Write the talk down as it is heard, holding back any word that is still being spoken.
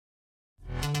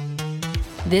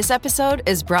This episode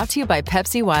is brought to you by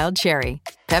Pepsi Wild Cherry.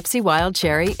 Pepsi Wild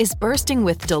Cherry is bursting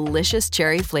with delicious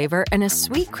cherry flavor and a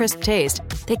sweet, crisp taste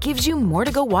that gives you more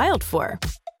to go wild for.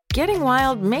 Getting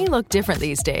wild may look different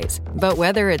these days, but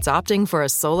whether it's opting for a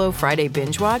solo Friday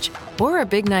binge watch or a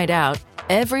big night out,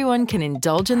 everyone can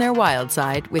indulge in their wild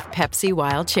side with Pepsi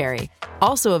Wild Cherry.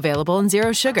 Also available in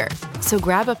Zero Sugar. So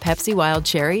grab a Pepsi Wild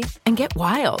Cherry and get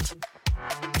wild.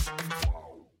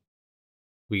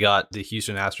 We got the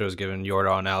Houston Astros giving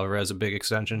Yordan Alvarez a big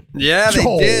extension. Yeah,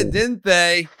 they did, didn't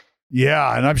they?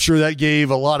 Yeah, and I'm sure that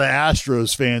gave a lot of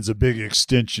Astros fans a big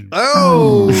extension.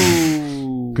 Oh!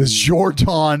 Because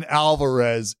Yordan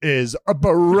Alvarez is a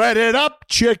breaded up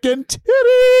chicken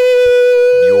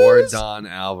titties. Yordan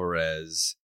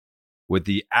Alvarez with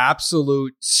the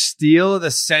absolute steal of the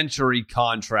century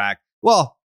contract.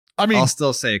 Well, I mean, I'll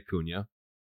still say Acuna.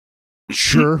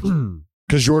 Sure.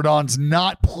 Because Jordan's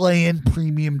not playing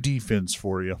premium defense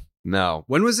for you. No.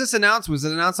 When was this announced? Was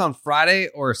it announced on Friday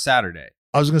or Saturday?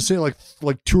 I was going to say like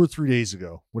 2 or 3 days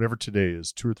ago, whatever today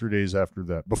is, 2 or 3 days after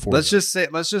that. Let's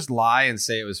just lie and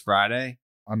say it was Friday.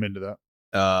 I'm into that.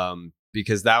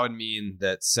 Because that would mean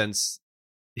that since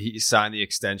he signed the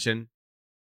extension,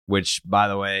 which by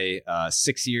the way,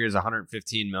 6 years,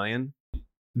 $115 million.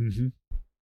 Mm-hmm.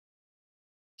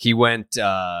 He went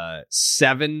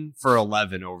 7 for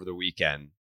 11 over the weekend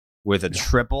with a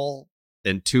triple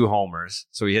and 2 homers.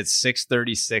 So he hit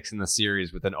 636 in the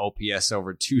series with an OPS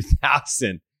over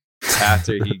 2,000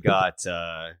 after he got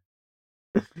the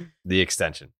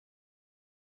extension.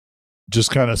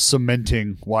 Just kind of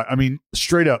cementing why. I mean,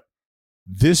 straight up,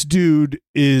 this dude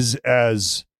is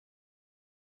as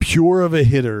pure of a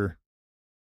hitter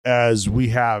as we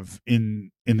have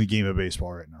in the game of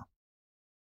baseball right now.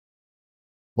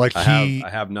 Like I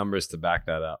have numbers to back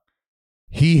that up.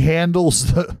 He handles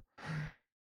the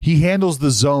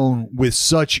zone with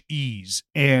such ease,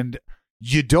 and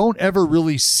you don't ever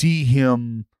really see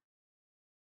him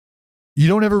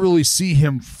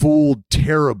fooled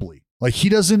terribly. Like he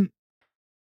doesn't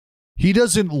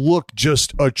look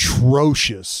just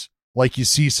atrocious like you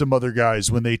see some other guys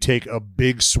when they take a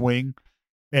big swing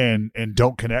and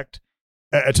don't connect.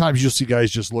 At times you'll see guys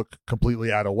just look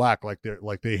completely out of whack, like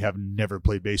they have never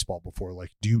played baseball before.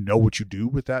 Like, do you know what you do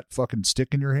with that fucking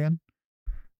stick in your hand?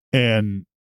 And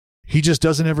he just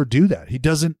doesn't ever do that. He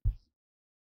doesn't,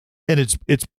 and it's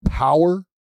power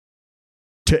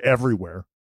to everywhere.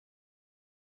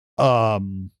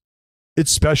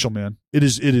 It's special, man. It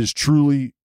is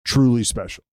truly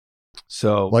special.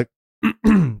 So like,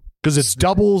 because it's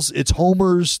doubles, it's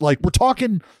homers. Like we're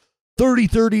talking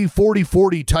 30-30,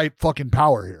 40-40 type fucking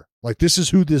power here. Like this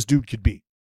is who this dude could be.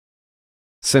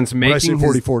 Since when I say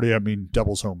making 40-40, I mean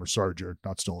doubles homer. Sorry, Jared.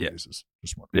 Not stolen bases.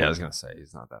 Just one. Yeah, I was going to say,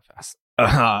 he's not that fast.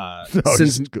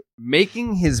 Since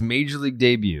making his major league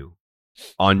debut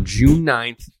on June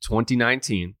 9th,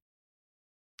 2019,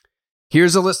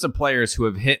 here's a list of players who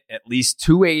have hit at least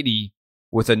 280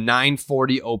 with a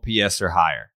 940 OPS or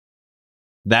higher.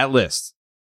 That list: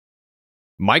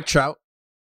 Mike Trout.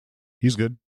 He's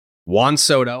good. Juan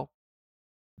Soto.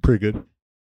 Pretty good.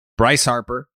 Bryce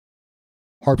Harper.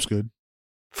 Harp's good.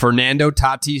 Fernando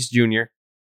Tatis Jr.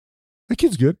 That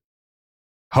kid's good.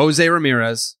 Jose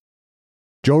Ramirez.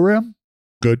 Joe Ram.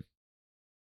 Good.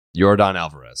 Yordan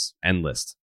Alvarez. End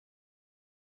list.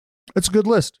 That's a good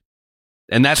list.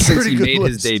 And that's since he made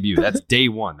his debut. That's day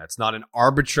one. That's not an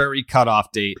arbitrary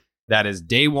cutoff date. That is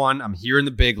day one. I'm here in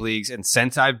the big leagues. And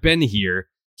since I've been here,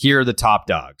 here are the top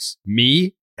dogs.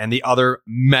 Me and the other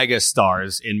mega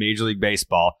stars in Major League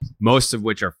Baseball, most of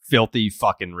which are filthy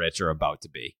fucking rich or about to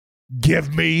be.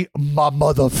 Give me my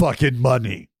motherfucking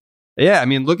money. Yeah, I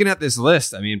mean, looking at this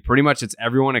list, I mean, pretty much it's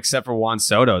everyone except for Juan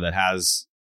Soto that has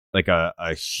like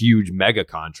a huge mega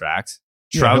contract.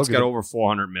 Trout's got over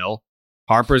 400 mil.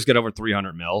 Harper's got over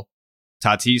 300 mil.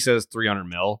 Tatis has 300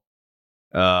 mil.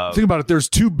 Think about it. There's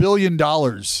 $2 billion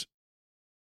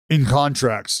in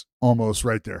contracts almost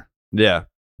right there. Yeah.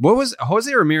 What was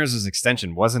Jose Ramirez's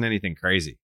extension? Wasn't anything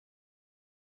crazy.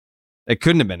 It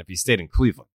couldn't have been if he stayed in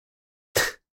Cleveland.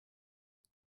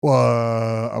 It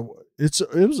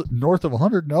was north of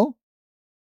 100, no?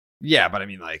 Yeah, but I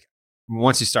mean, like,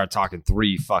 once you start talking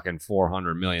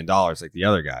 $400 million like the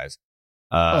other guys.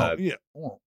 Yeah.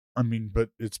 Well, I mean, but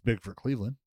it's big for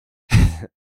Cleveland.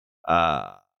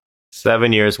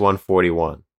 7 years,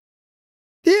 141.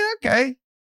 Yeah, okay.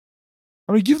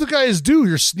 I mean, give the guy his due.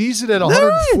 You're sneezing at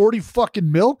 140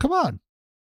 fucking mil? Come on.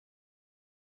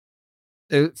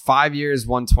 5 years,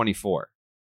 124.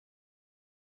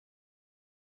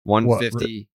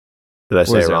 150. Did I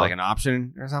say it there wrong? like an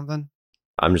option or something?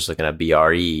 I'm just looking at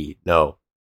BRE. No.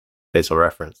 Baseball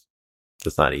reference.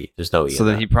 It's not E. There's no E. So in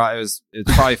then that. he probably was.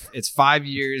 It's 5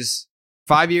 years.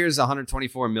 5 years,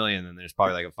 124 million, and there's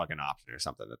probably like a fucking option or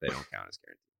something that they don't count as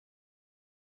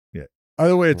guaranteed.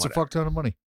 Either way, it's Whatever. a fuck ton of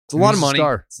money. It's a lot of He's money.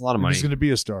 star. It's a lot of And money. He's going to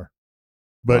be a star. lot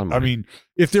But of I money. mean,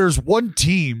 if there's one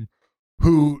team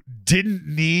who didn't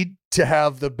need to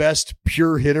have the best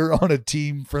pure hitter on a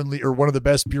team friendly, or one of the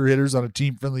best pure hitters on a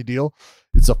team friendly deal,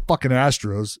 it's a fucking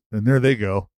Astros. And there they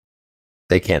go.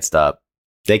 They can't stop.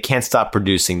 They can't stop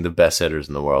producing the best hitters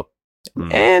in the world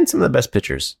and some of the best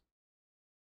pitchers.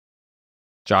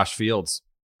 Josh Fields,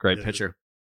 great Yeah. pitcher.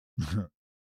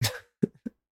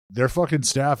 Their fucking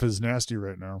staff is nasty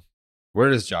right now. Where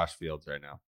is Josh Fields right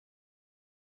now?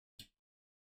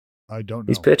 I don't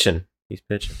know. He's pitching. He's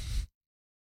pitching.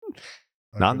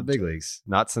 I Not in the couldn't big tell. leagues.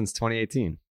 Not since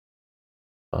 2018.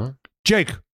 Huh?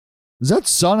 Jake, is that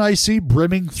sun I see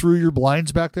brimming through your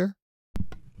blinds back there?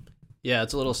 Yeah,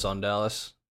 it's a little sun,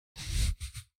 Dallas.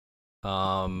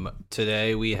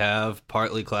 Today we have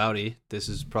partly cloudy. This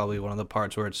is probably one of the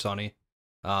parts where it's sunny.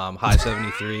 High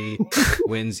 73,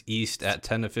 winds east at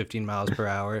 10 to 15 miles per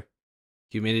hour.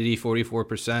 Humidity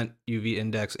 44%, UV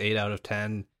index 8 out of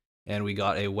 10, and we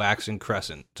got a waxing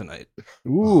crescent tonight.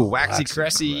 Ooh, Oh, waxy waxy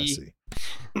cressy.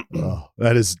 Oh,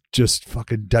 that is just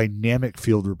fucking dynamic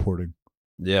field reporting.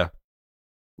 Yeah.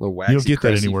 Little You don't get that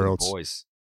waxy anywhere for the else. Boys.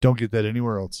 Don't get that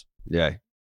anywhere else. Yeah.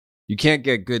 You can't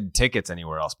get good tickets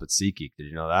anywhere else but SeatGeek. Did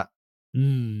you know that?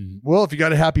 Well, if you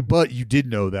got a happy butt, you did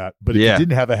know that. But if Yeah. you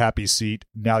didn't have a happy seat,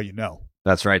 now you know.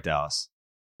 That's right, Dallas.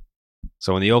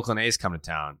 So when the Oakland A's come to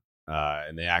town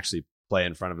and they actually play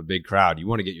in front of a big crowd, you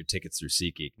want to get your tickets through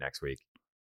SeatGeek next week.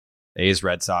 A's,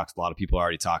 Red Sox, a lot of people are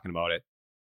already talking about it.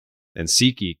 And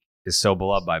SeatGeek is so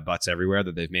beloved by butts everywhere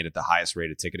that they've made it the highest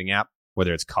rated ticketing app,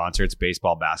 whether it's concerts,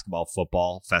 baseball, basketball,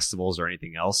 football, festivals, or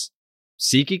anything else.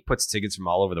 SeatGeek puts tickets from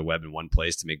all over the web in one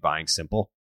place to make buying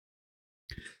simple.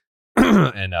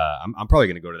 And I'm probably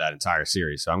going to go to that entire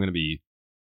series. So I'm going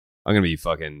to be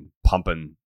fucking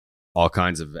pumping all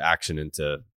kinds of action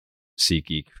into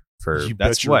SeatGeek for You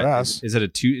that's bet your what ass. is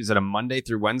it a Monday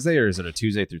through Wednesday or is it a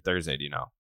Tuesday through Thursday? Do you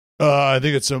know? I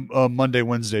think it's a Monday,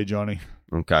 Wednesday, Johnny.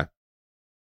 Okay.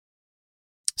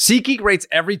 SeatGeek rates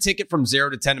every ticket from 0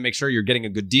 to 10 to make sure you're getting a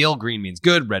good deal. Green means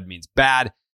good, red means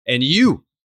bad. And you,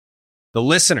 the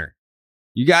listener,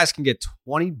 you guys can get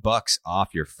 $20 off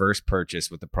your first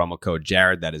purchase with the promo code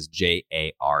Jared. That is Jared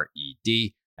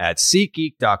at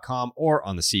SeatGeek.com or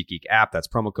on the SeatGeek app. That's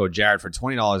promo code Jared for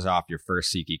 $20 off your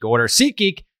first SeatGeek order.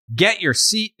 SeatGeek, get your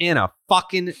seat in a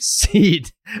fucking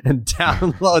seat and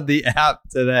download the app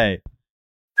today.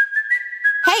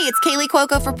 Hey, it's Kaylee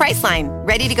Cuoco for Priceline.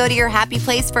 Ready to go to your happy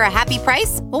place for a happy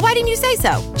price? Well, why didn't you say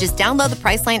so? Just download the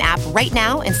Priceline app right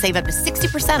now and save up to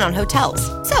 60% on hotels.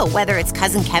 So whether it's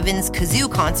Cousin Kevin's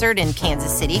Kazoo Concert in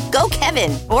Kansas City, go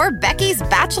Kevin, or Becky's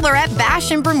Bachelorette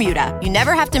Bash in Bermuda, you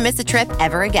never have to miss a trip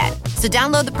ever again. So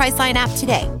download the Priceline app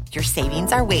today. Your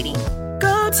savings are waiting.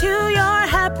 Go to your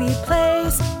happy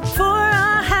place for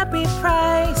a happy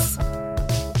price.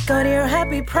 Go to your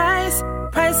happy price,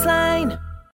 Priceline.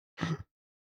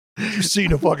 You're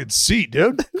seeing a fucking seat,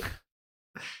 dude. That's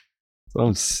what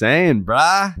I'm saying,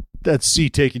 brah. That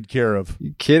seat taken care of.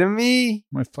 You kidding me?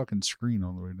 My fucking screen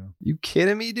all the way down. You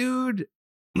kidding me, dude?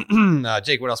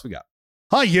 Jake, what else we got?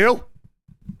 Hi, you.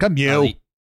 Come, you.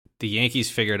 The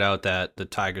Yankees figured out that the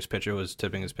Tigers pitcher was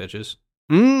tipping his pitches.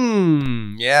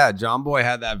 Yeah, John Boy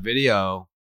had that video.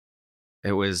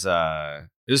 It was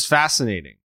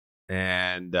fascinating.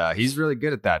 And he's really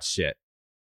good at that shit.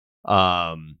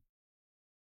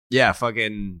 Yeah,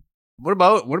 fucking what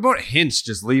about Hinch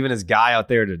just leaving his guy out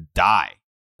there to die?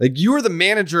 Like, you were the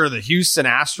manager of the Houston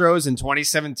Astros in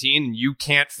 2017 and you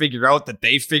can't figure out that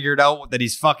they figured out that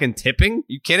he's fucking tipping?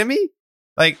 You kidding me?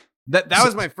 Like, that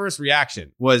was my first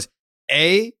reaction was,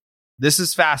 A, this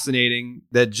is fascinating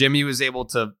that Jimmy was able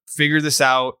to figure this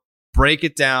out, break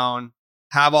it down,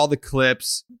 have all the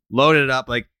clips, load it up.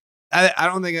 Like, I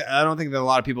don't think that a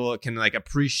lot of people can like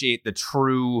appreciate the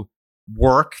true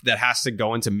work that has to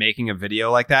go into making a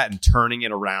video like that and turning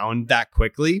it around that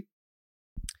quickly.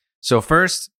 So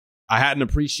first, I had an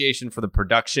appreciation for the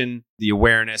production, the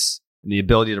awareness, and the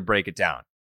ability to break it down.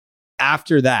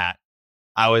 After that,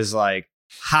 I was like,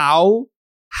 how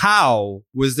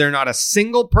was there not a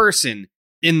single person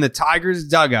in the Tigers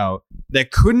dugout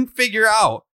that couldn't figure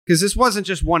out, because this wasn't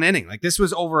just one inning. Like, this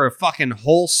was over a fucking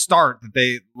whole start that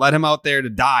they let him out there to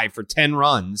die for 10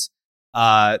 runs.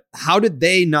 How did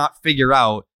they not figure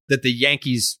out that the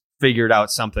Yankees figured out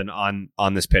something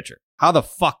on this pitcher? How the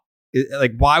fuck?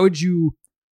 Like, why would you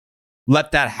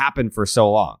let that happen for so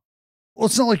long? Well,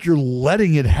 it's not like you're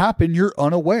letting it happen. You're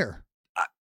unaware.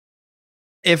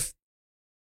 If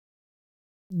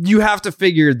you have to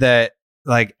figure that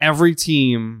like every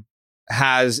team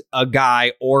has a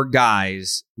guy or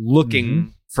guys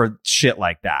looking for shit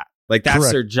like that. Like that's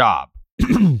Correct. their job.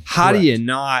 How do you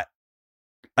not?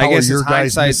 I guess your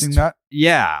guys missing that.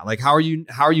 Yeah, like how are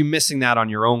you missing that on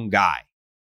your own guy?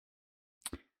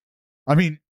 I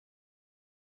mean,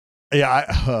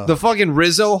 yeah, the fucking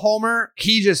Rizzo homer,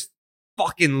 he just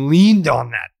fucking leaned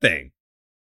on that thing.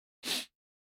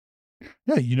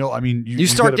 yeah. You know, I mean, You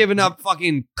start giving up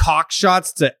fucking cock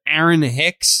shots to Aaron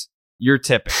Hicks, you're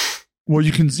tipping. Well,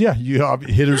 you can, yeah. You have,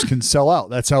 hitters can sell out.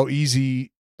 That's how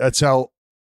easy. That's how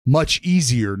much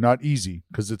easier. Not easy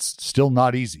because it's still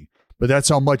not easy. But that's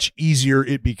how much easier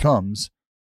it becomes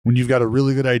when you've got a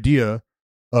really good idea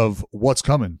of what's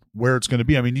coming, where it's going to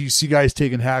be. I mean, you see guys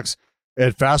taking hacks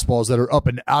at fastballs that are up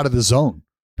and out of the zone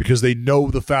because they know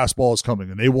the fastball is coming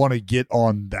and they want to get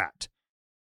on that.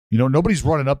 You know, nobody's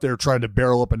running up there trying to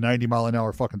barrel up a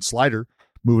 90-mile-an-hour fucking slider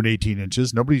moving 18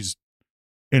 inches. Nobody's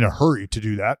in a hurry to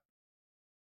do that.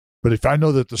 But if I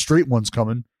know that the straight one's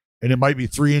coming and it might be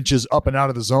 3 inches up and out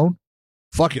of the zone,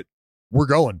 fuck it. We're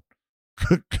going.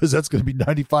 Because that's going to be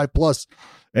 95 plus,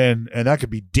 and that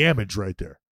could be damage right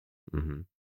there. Mm-hmm.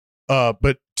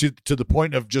 But to the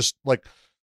point of just like,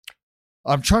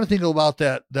 I'm trying to think about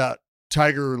that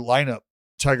Tiger lineup,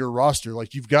 Tiger roster.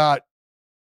 Like you've got,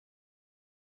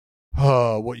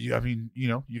 you got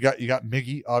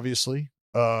Miggy obviously.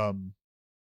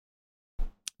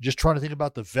 Just trying to think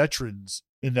about the veterans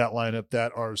in that lineup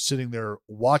that are sitting there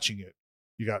watching it.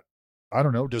 You got, I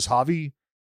don't know, does Javi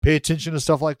pay attention to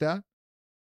stuff like that?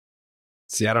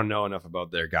 See, I don't know enough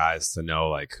about their guys to know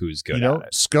like who's good at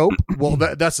it. Scope. Well,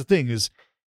 that's the thing is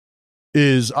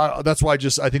that's why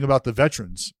I think about the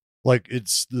veterans. Like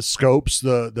it's the Scopes,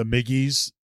 the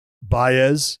Miggies,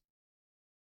 Baez.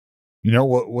 You know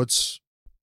what's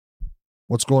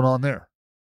going on there?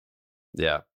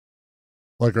 Yeah.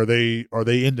 Like are they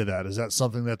into that? Is that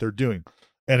something that they're doing?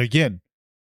 And again,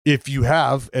 if you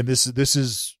have, and this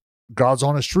is God's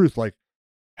honest truth, like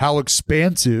how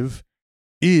expansive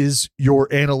is your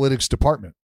analytics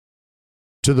department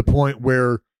to the point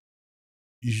where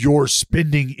you're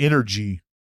spending energy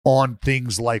on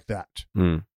things like that?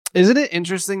 Isn't it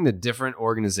interesting the different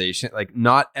organization, like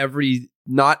not every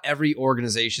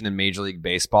organization in Major League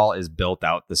Baseball is built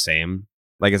out the same.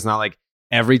 Like it's not like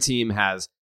every team has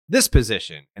this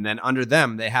position and then under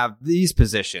them they have these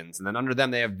positions and then under them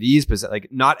they have these positions. Like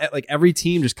not like every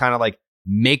team just kind of like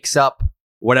makes up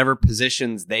whatever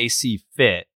positions they see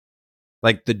fit.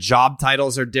 Like the job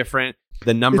titles are different.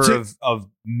 The number of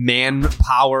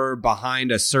manpower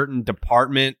behind a certain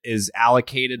department is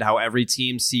allocated how every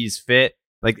team sees fit.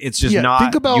 Like it's just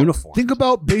not uniform. Think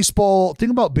about baseball.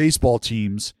 Think about baseball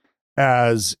teams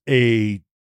as a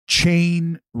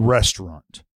chain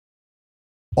restaurant,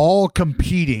 all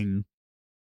competing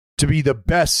to be the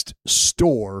best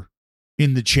store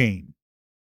in the chain,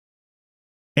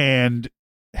 and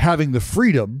having the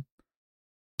freedom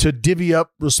to divvy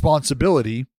up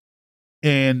responsibility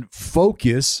and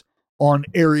focus on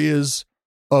areas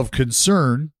of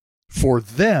concern for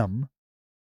them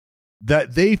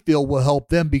that they feel will help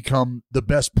them become the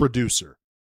best producer,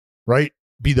 right?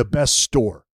 Be the best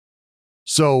store.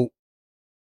 So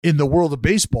in the world of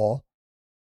baseball,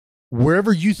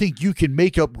 wherever you think you can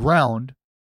make up ground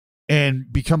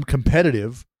and become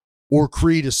competitive or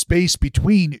create a space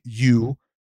between you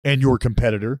and your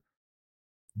competitor,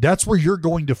 that's where you're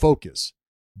going to focus.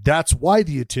 That's why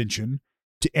the attention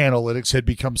to analytics had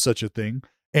become such a thing.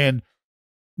 And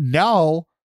now,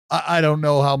 I don't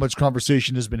know how much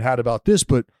conversation has been had about this,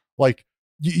 but like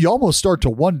you almost start to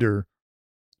wonder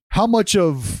how much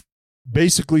of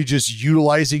basically just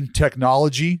utilizing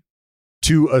technology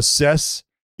to assess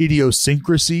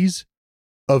idiosyncrasies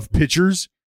of pitchers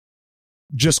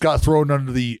just got thrown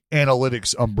under the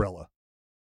analytics umbrella.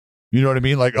 You know what I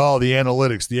mean? Like, oh, the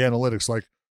analytics. Like,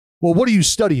 well, what are you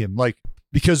studying? Like,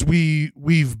 because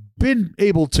we've been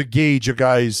able to gauge a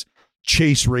guy's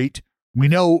chase rate. We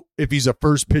know if he's a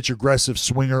first pitch aggressive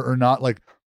swinger or not. Like,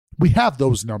 we have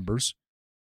those numbers.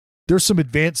 There's some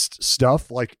advanced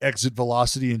stuff like exit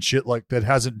velocity and shit like that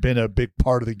hasn't been a big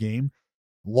part of the game.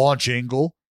 Launch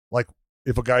angle, like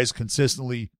if a guy's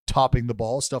consistently topping the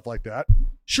ball, stuff like that.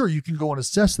 Sure, you can go and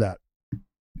assess that.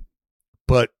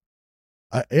 But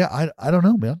I don't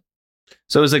know, man.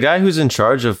 So is the guy who's in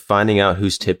charge of finding out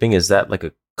who's tipping, is that like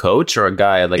a coach or a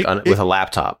guy like with a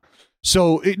laptop?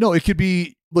 So it could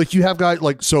be like you have guys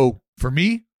like, so for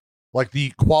me, like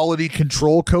the quality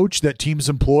control coach that teams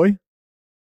employ,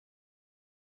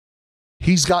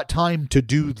 he's got time to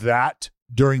do that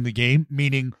during the game,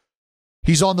 meaning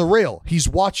he's on the rail. He's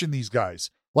watching these guys.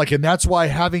 Like, and that's why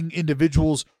having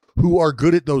individuals who are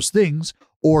good at those things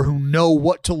or who know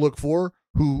what to look for,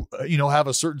 who, have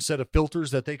a certain set of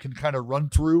filters that they can kind of run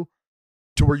through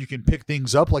to where you can pick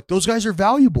things up. Like, those guys are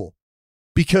valuable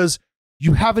because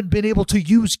you haven't been able to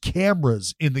use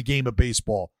cameras in the game of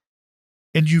baseball.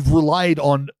 And you've relied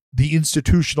on the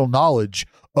institutional knowledge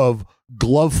of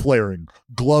glove flaring,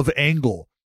 glove angle,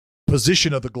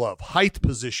 position of the glove, height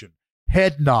position,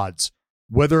 head nods,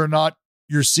 whether or not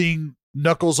you're seeing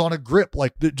knuckles on a grip.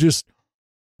 Like, there's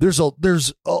a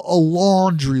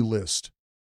laundry list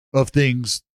of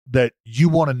things that you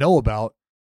want to know about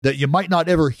that you might not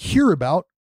ever hear about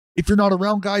if you're not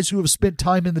around guys who have spent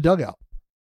time in the dugout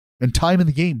and time in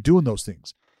the game doing those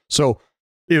things. So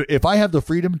if I have the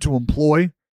freedom to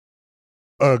employ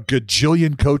a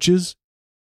gajillion coaches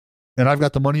and I've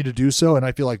got the money to do so, and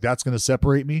I feel like that's going to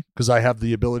separate me because I have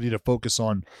the ability to focus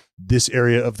on this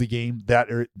area of the game, that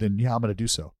area, then yeah, I'm going to do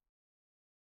so.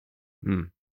 You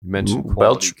mentioned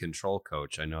quality control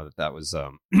coach. I know that was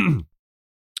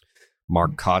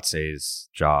Mark Kotze's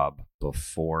job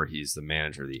before he's the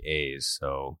manager of the A's.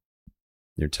 So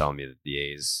you're telling me that the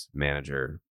A's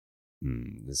manager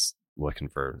is looking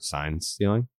for sign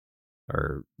stealing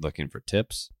or looking for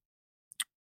tips?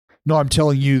 No, I'm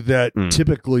telling you that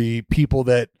typically people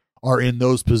that are in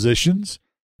those positions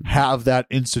have that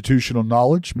institutional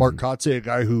knowledge. Mark Kotze, a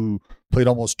guy who played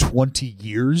almost 20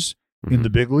 years in the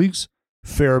big leagues,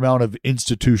 fair amount of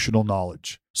institutional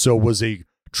knowledge. So was a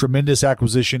tremendous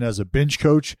acquisition as a bench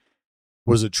coach,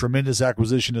 was a tremendous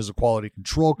acquisition as a quality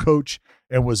control coach,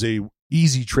 and was a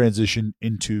easy transition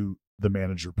into the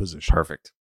manager position.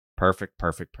 Perfect.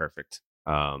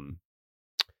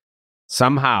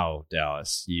 Somehow,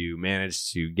 Dallas, you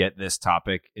managed to get this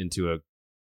topic into a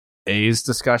A's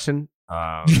discussion.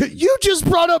 You just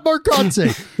brought up Mark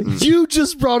Kotze. You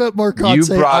just brought up Mark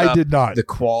Kotze. I did not. The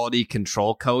quality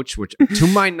control coach, which, to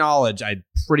my knowledge, I'm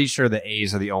pretty sure the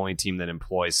A's are the only team that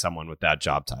employs someone with that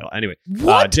job title. Anyway,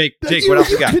 Jake, what else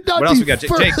we got? What else we got?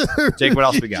 Jake, what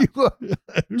else we got?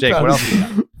 Jake, what else we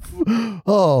got?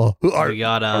 Oh, are you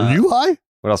high?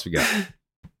 What else we got?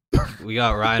 We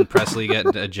got Ryan Presley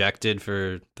getting ejected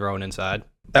for throwing inside.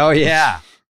 Oh yeah,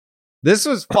 this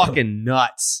was fucking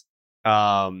nuts.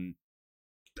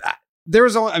 There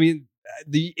was only,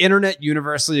 the internet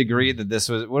universally agreed that this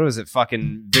was, what was it?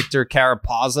 Fucking Victor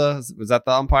Carapazza? Was that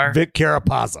the umpire? Vic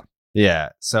Carapazza. Yeah.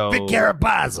 So Vic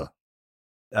Carapazza.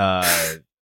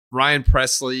 Ryan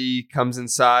Presley comes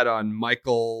inside on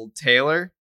Michael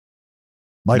Taylor.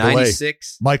 Michael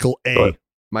 96. Michael A.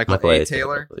 Michael A.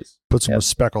 Taylor. Put some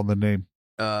respect on the name.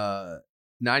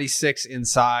 96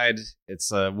 inside.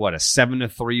 It's a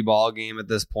 7-3 ball game at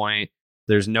this point.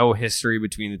 There's no history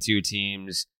between the two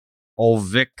teams. Old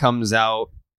Vic comes out.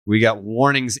 We got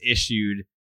warnings issued.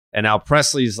 And now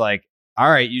Presley's like, all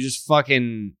right, you just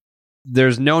fucking,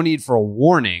 there's no need for a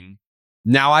warning.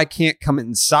 Now I can't come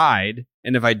inside.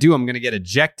 And if I do, I'm going to get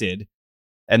ejected.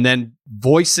 And then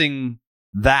voicing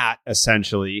that,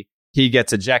 essentially, he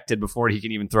gets ejected before he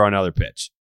can even throw another pitch.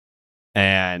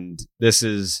 And this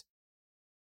is,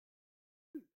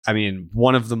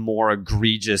 one of the more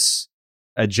egregious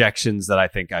ejections that I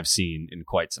think I've seen in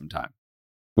quite some time.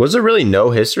 Was there really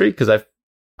no history? Because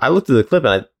I looked at the clip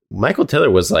and Michael Taylor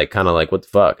was kind of like, what the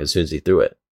fuck, as soon as he threw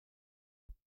it.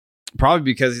 Probably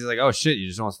because he's like, oh shit, you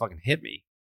just almost fucking hit me.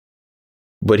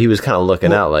 But he was kind of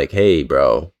looking out like, hey,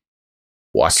 bro,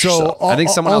 watch yourself. I think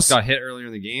someone else got hit earlier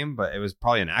in the game, but it was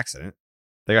probably an accident.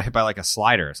 They got hit by a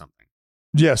slider or something.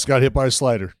 Yes, got hit by a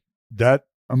slider. That,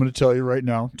 I'm going to tell you right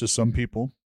now, to some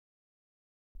people,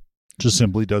 just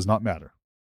simply does not matter.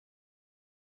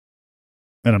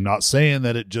 And I'm not saying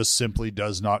that it just simply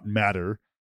does not matter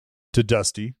to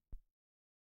Dusty.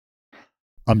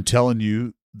 I'm telling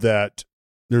you that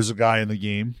there's a guy in the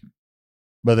game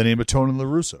by the name of Tony La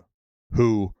Russa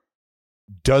who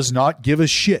does not give a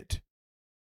shit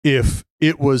if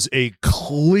it was a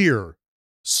clear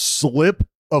slip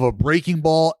of a breaking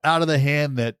ball out of the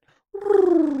hand that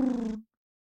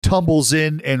tumbles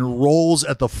in and rolls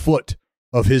at the foot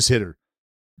of his hitter.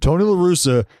 Tony La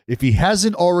Russa, if he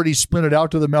hasn't already sprinted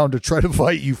out to the mound to try to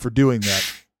fight you for doing that,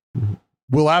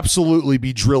 will absolutely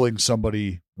be drilling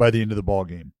somebody by the end of the ball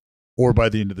game or by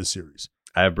the end of the series.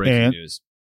 I have breaking news.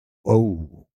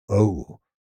 Oh.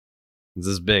 This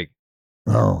is big.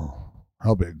 Oh,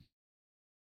 how big?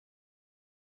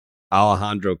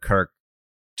 Alejandro Kirk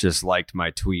just liked my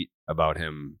tweet about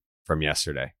him from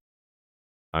yesterday.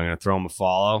 I'm going to throw him a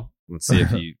follow. Let's see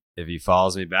if he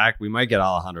follows me back. We might get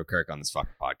Alejandro Kirk on this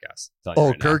fucking podcast.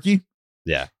 Oh, Kirky? Now.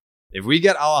 Yeah. If we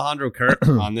get Alejandro Kirk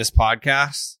on this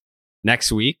podcast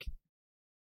next week,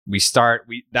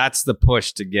 that's the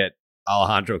push to get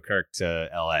Alejandro Kirk to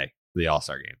LA for the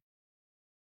All-Star game.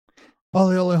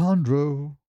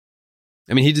 Alejandro.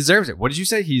 I mean, he deserves it. What did you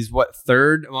say? He's what,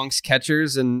 third amongst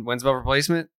catchers and wins above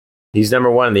replacement? He's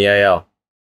number 1 in the AL.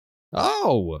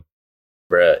 Oh,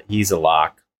 Bruh, he's a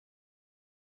lock.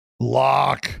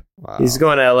 Lock. wow. He's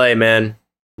going to LA, man.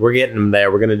 We're getting him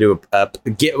there. We're going to do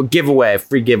a giveaway, a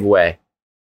free giveaway.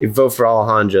 You vote for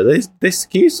Alejandro.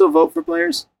 Can you still vote for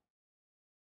players?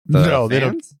 No, they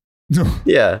don't.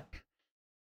 Yeah.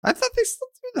 I thought they still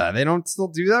do that. They don't still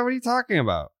do that? What are you talking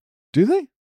about? Do they?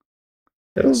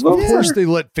 Of Of course they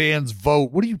let fans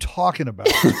vote. What are you talking about?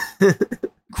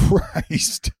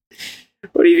 Christ.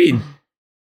 What do you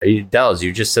mean? Dallas,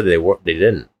 you just said they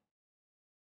didn't.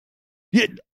 Yeah,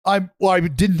 I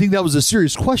didn't think that was a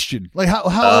serious question. Like how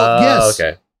yes.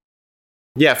 Okay.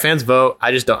 Yeah, fans vote.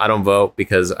 I don't vote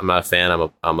because I'm not a fan.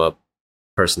 I'm a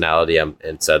personality. I'm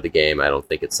inside the game. I don't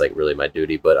think it's like really my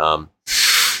duty, but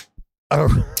I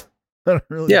don't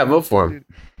really. Yeah, vote for him.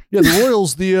 Yeah, the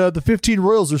Royals, the 15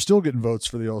 Royals are still getting votes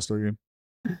for the All-Star game.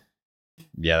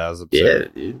 Yeah, that was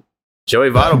absurd. Yeah, dude. Joey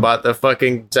Votto bought the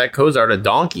fucking Zach Cozart a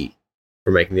donkey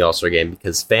for making the All-Star game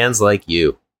because fans like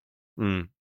you Wasn't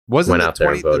went out there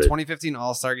and the voted. 2015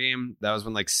 All-Star game, that was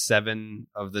when like 7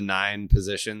 of the 9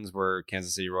 positions were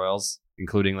Kansas City Royals,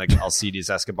 including like Alcides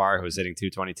Escobar, who was hitting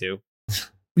 222.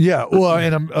 Yeah, well,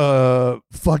 and I'm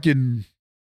fucking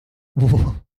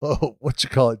what you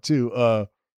call it too?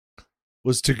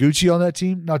 Was Taguchi on that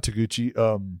team? Not Taguchi.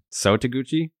 So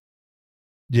Taguchi?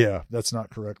 Yeah, that's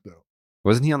not correct though.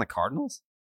 Wasn't he on the Cardinals?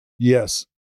 Yes.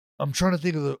 I'm trying to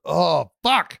think of oh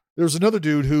fuck. There's another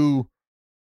dude who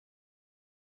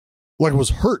like was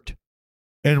hurt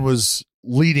and was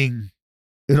leading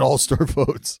in all-star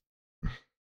votes.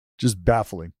 Just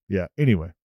baffling. Yeah.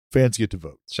 Anyway, fans get to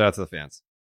vote. Shout out to the fans.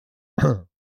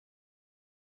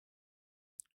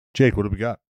 Jake, what do we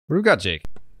got? What do we got, Jake?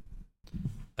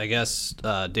 I guess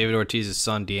David Ortiz's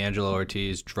son, D'Angelo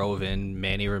Ortiz, drove in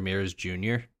Manny Ramirez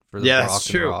Jr. for the Yeah, that's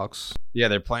Brockton true. Rocks. Yeah,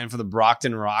 they're playing for the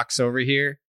Brockton Rocks over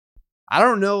here. I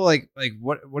don't know, like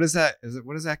what is that?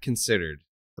 What is that considered?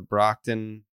 The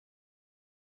Brockton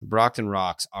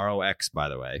Rocks, ROX, by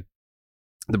the way.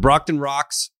 The Brockton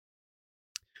Rocks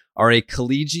are a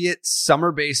collegiate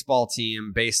summer baseball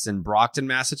team based in Brockton,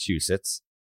 Massachusetts,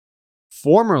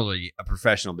 formerly a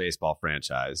professional baseball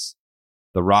franchise.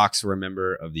 The Rocks were a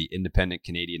member of the Independent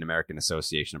Canadian American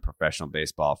Association of Professional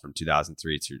Baseball from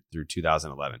 2003 through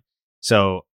 2011.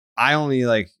 So I only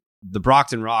the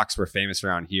Brockton Rocks were famous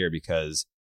around here because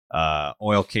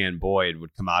Oil Can Boyd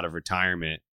would come out of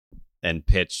retirement and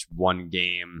pitch one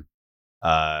game.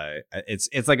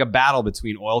 It's like a battle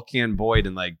between Oil Can Boyd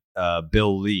and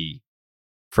Bill Lee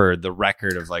for the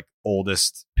record of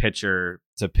oldest pitcher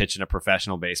to pitch in a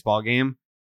professional baseball game.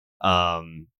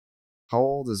 How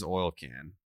old is Oil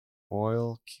Can?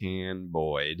 Oil Can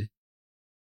Boyd.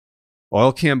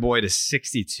 Oil Can Boyd is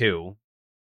 62.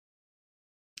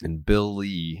 And Bill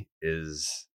Lee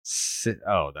is...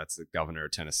 that's the governor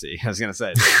of Tennessee. I was going to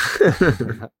say.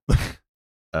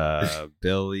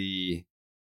 Billy,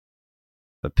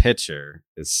 the pitcher,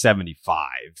 is 75.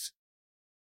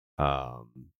 But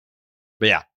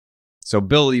yeah. So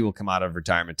Bill Lee will come out of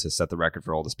retirement to set the record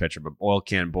for oldest pitcher, but Oil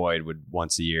Can Boyd would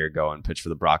once a year go and pitch for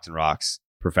the Brockton Rocks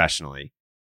professionally.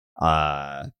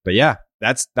 But yeah,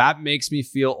 that makes me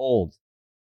feel old.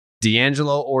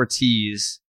 D'Angelo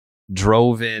Ortiz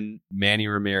drove in Manny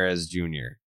Ramirez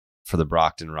Jr. for the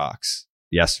Brockton Rocks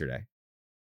yesterday.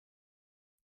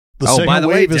 The second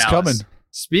wave is coming.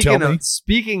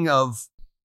 Speaking of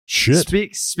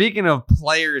shit. Speaking of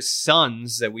players'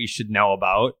 sons that we should know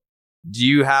about, do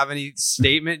you have any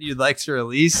statement you'd like to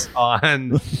release on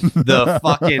the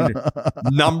fucking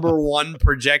number 1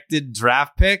 projected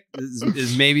draft pick?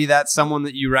 Is maybe that someone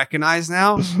that you recognize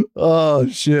now? Oh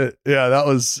shit! Yeah, that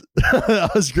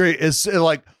was great. It's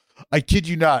I kid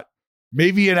you not.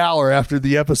 Maybe an hour after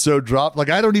the episode dropped,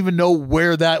 I don't even know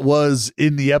where that was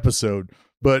in the episode,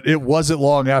 but it wasn't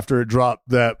long after it dropped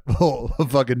that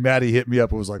fucking Maddie hit me up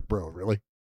and was like, "Bro, really?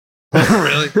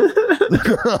 Really?"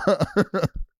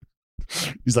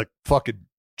 He's like, "Fucking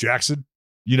Jackson,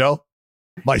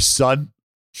 my son."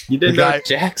 You didn't know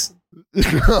Jackson?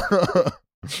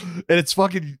 And it's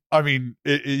fucking, I mean,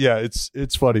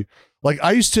 it's funny.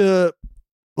 I used to,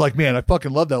 man, I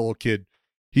fucking love that little kid.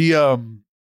 He, when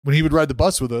he would ride the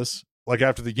bus with us,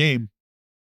 after the game,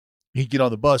 he'd get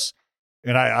on the bus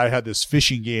and I had this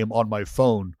fishing game on my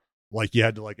phone. You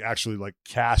had to actually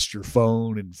cast your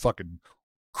phone and fucking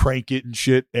crank it and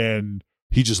shit. And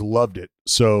he just loved it.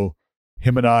 So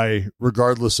him and I,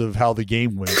 regardless of how the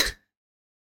game went,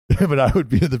 Him and I would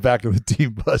be in the back of the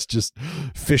team bus just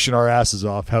fishing our asses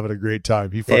off, having a great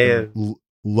time. He fucking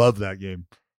loved that game.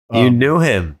 You knew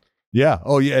him. Yeah.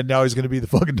 Oh, yeah. And now he's going to be the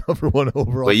fucking number one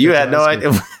overall. But you had no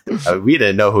idea. We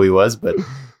didn't know who he was, but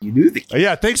you knew the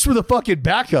Yeah. Thanks for the fucking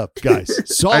backup, guys.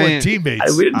 Solid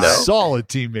teammates. We didn't know. Solid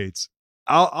teammates.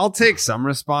 I'll take some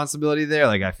responsibility there.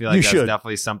 Like, I feel like that's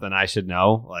definitely something I should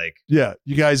know. Like, yeah,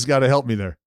 you guys got to help me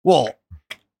there. Well,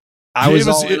 I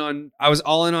was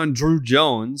all in on Drew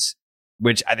Jones,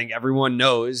 which I think everyone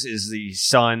knows is the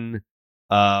son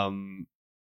of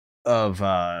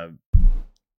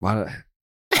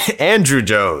Andrew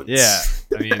Jones. Yeah,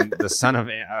 I mean the son of.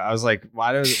 I was like,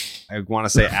 why do I want to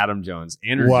say Adam Jones?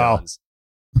 Andrew Jones,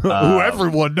 who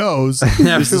everyone knows is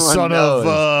the son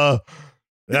of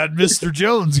that Mr.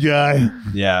 Jones guy.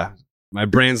 Yeah, my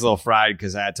brain's a little fried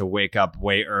because I had to wake up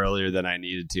way earlier than I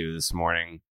needed to this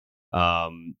morning.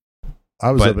 I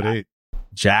was up at 8.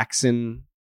 Jackson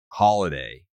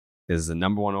Holiday is the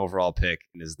number 1 overall pick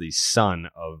and is the son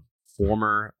of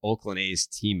former Oakland A's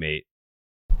teammate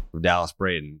of Dallas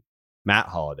Braden, Matt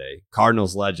Holiday,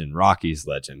 Cardinals legend, Rockies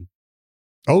legend.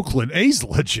 Oakland A's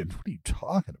legend? What are you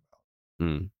talking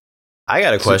about? I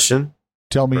got a question.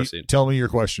 Tell me your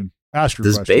question. Ask your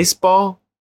question. Does baseball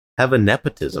have a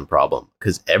nepotism problem?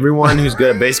 Because everyone who's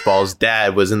good at baseball's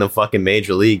dad was in the fucking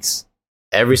major leagues.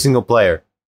 Every single player.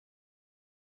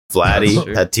 Vladdy,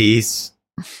 Tatis,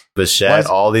 Bichette,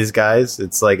 all these guys.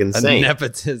 It's like insane. A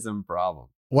nepotism problem.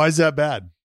 Why is that bad?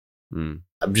 I'm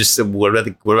just, what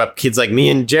about kids like me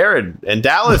and Jared and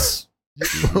Dallas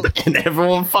and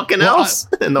everyone fucking else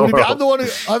in the world? I'm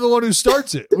the one who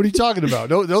starts it. What are you talking about?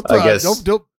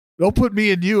 Don't put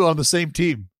me and you on the same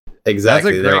team.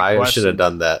 Exactly. I should have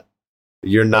done that.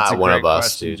 You're not one of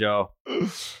us, dude. Joe.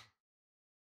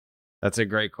 That's a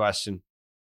great question.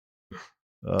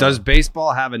 Does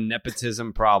baseball have a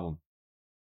nepotism problem?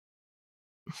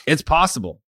 It's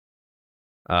possible.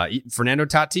 Fernando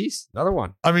Tatis, another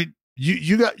one. I mean,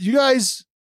 you guys,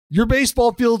 your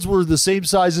baseball fields were the same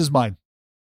size as mine.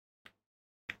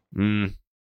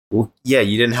 Well, yeah,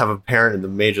 you didn't have a parent in the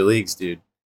major leagues, dude.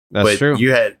 That's true.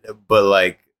 But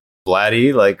like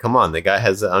Vladdy, like, come on, the guy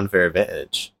has an unfair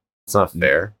advantage. It's not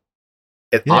fair.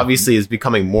 It obviously is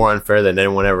becoming more unfair than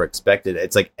anyone ever expected.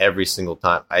 It's like every single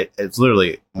time. It's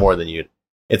literally more than you.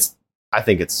 I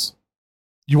think it's.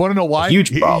 You want to know why? A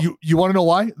huge problem. You want to know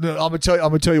why? I'm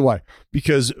gonna tell you why.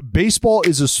 Because baseball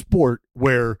is a sport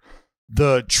where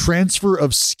the transfer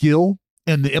of skill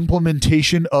and the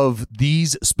implementation of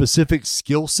these specific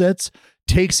skill sets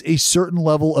takes a certain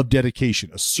level of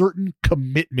dedication, a certain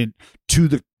commitment to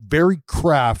the very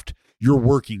craft you're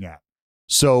working at.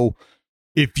 So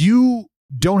if you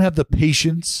don't have the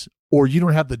patience or you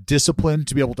don't have the discipline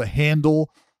to be able to handle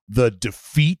the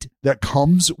defeat that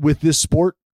comes with this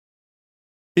sport,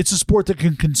 it's a sport that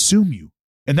can consume you.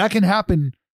 And that can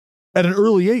happen at an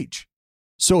early age.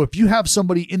 So if you have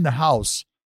somebody in the house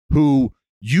who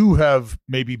you have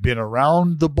maybe been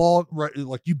around the ball, right?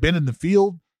 Like you've been in the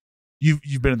field,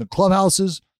 you've been in the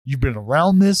clubhouses, you've been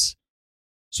around this,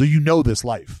 so you know this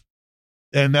life.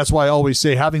 And that's why I always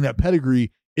say having that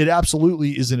pedigree, it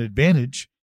absolutely is an advantage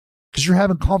because you're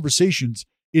having conversations,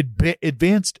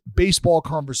 advanced baseball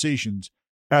conversations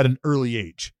at an early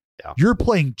age. Yeah. You're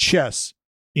playing chess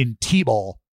in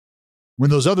T-ball when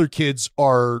those other kids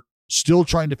are still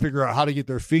trying to figure out how to get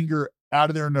their finger out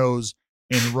of their nose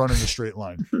and run in a straight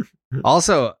line.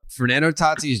 Also, Fernando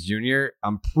Tatis Jr.,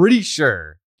 I'm pretty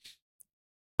sure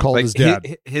called his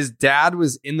dad. His dad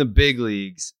was in the big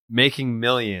leagues making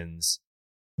millions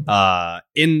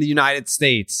in the United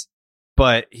States,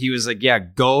 but he was like, yeah,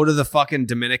 go to the fucking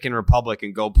Dominican Republic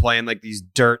and go play in like these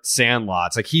dirt sand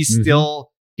lots. Like he's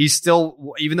still,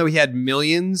 even though he had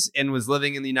millions and was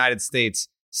living in the United States,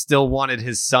 still wanted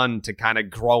his son to kind of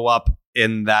grow up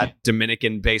in that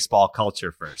Dominican baseball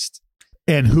culture first.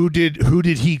 And who did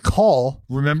he call?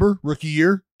 Remember, rookie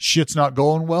year, shit's not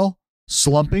going well,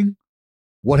 slumping.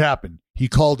 What happened? He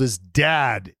called his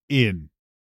dad in.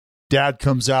 Dad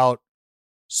comes out,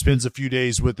 spends a few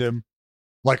days with him.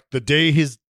 Like the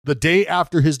day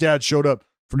after his dad showed up,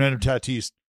 Fernando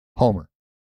Tatis, homer.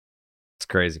 It's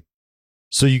crazy.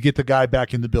 So you get the guy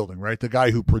back in the building, right? The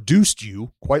guy who produced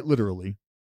you, quite literally,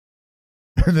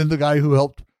 and then the guy who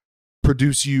helped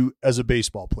produce you as a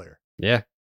baseball player. Yeah.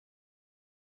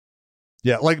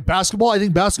 Yeah, like basketball. I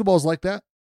think basketball is like that.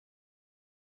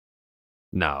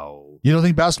 No. You don't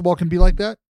think basketball can be like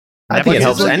that? I think it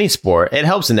helps any sport. It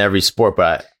helps in every sport,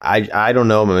 but I don't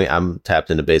know. I mean, I'm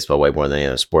tapped into baseball way more than any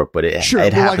other sport, but it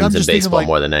happens in baseball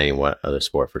more than any other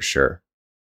sport for sure.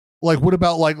 Like what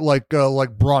about like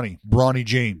Bronny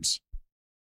James?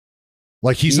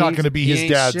 Like he's not going to be his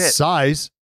dad's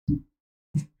size,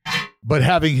 but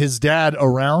having his dad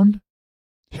around,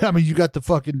 I mean, you got the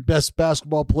fucking best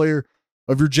basketball player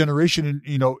of your generation,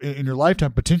 in your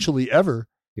lifetime, potentially ever.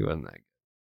 He wasn't that good.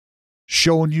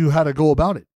 Showing you how to go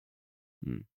about it.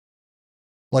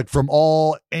 Like from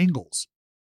all angles.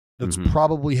 That's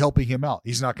probably helping him out.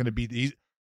 He's not going to be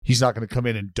he's not going to come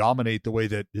in and dominate the way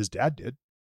that his dad did.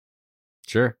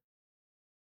 Sure.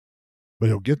 But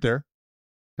he'll get there.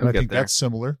 And I think that's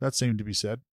similar. That seemed to be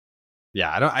said.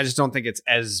 Yeah, I just don't think it's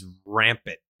as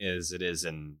rampant as it is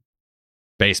in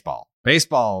baseball.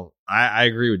 Baseball, I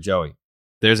agree with Joey.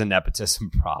 There's a nepotism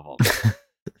problem.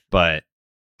 But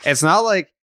it's not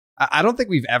like I don't think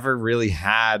we've ever really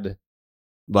had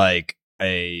like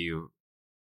the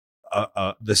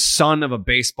son of a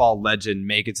baseball legend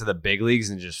make it to the big leagues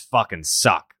and just fucking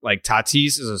suck. Like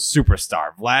Tatis is a superstar.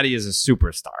 Vladdy is a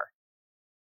superstar.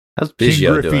 How's King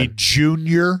Biggio Griffey doing?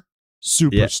 Jr.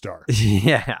 superstar.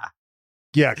 Yeah.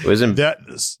 Yeah. Wasn't that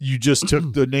you just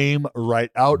took the name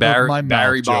right out of my mouth,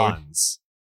 Barry Joey. Bonds.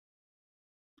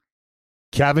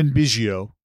 Kevin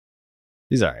Biggio.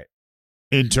 He's all right.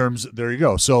 There you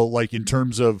go. So like in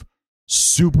terms of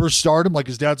superstardom, like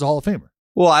his dad's a Hall of Famer.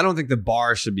 Well, I don't think the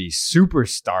bar should be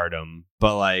superstardom,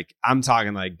 but like I'm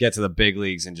talking like get to the big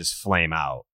leagues and just flame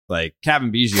out. Like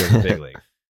Kevin Biggio is a big league.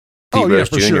 Pete Rose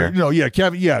for Jr. sure. No, yeah,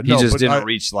 Kevin. Yeah, He just didn't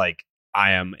reach like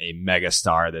I am a mega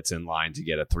star that's in line to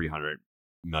get a $300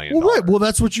 million. Well, right. Well,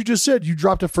 that's what you just said. You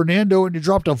dropped a Fernando and you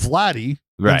dropped a Vladdy.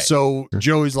 Right. And so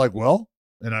Joey's like, well,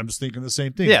 and I'm just thinking the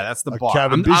same thing. Yeah, that's the bar.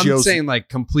 Kevin I'm Biggio's saying like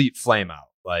complete flame out.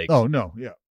 Like oh no,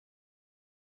 yeah.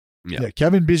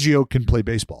 Kevin Biggio can play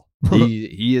baseball.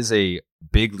 he is a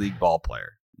big league ball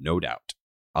player, no doubt.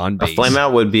 On base, a flame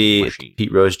out would be machine.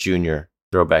 Pete Rose Jr.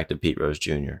 Throwback to Pete Rose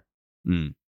Jr.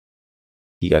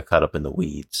 He got caught up in the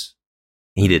weeds.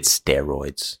 He did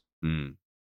steroids. Is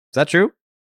that true?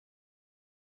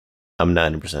 I'm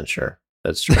 90% sure.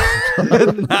 That's true.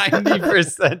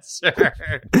 90% sure.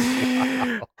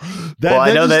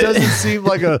 That just doesn't seem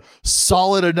like a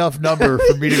solid enough number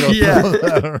for me to go throw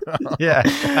that around.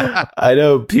 Yeah. I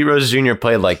know Pete Rose Jr.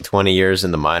 played like 20 years in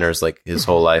the minors, like his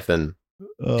whole life, and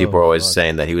people were always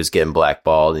saying that he was getting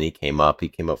blackballed, and he came up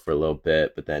for a little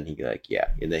bit, but then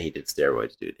and then he did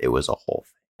steroids, dude. It was a whole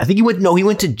thing. I think he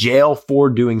went to jail for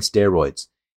doing steroids.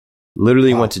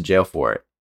 Literally went to jail for it.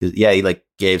 Yeah, he like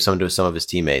gave some to some of his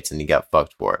teammates and he got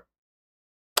fucked for it.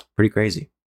 Pretty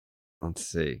crazy. Let's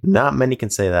see. Not many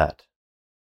can say that.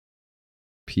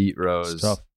 Pete Rose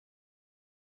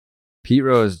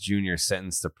Jr.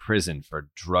 sentenced to prison for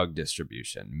drug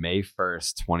distribution, May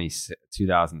 1st,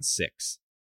 2006.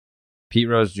 Pete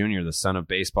Rose Jr., the son of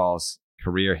baseball's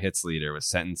career hits leader, was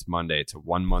sentenced Monday to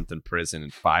 1 month in prison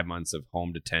and 5 months of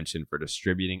home detention for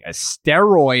distributing a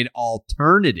steroid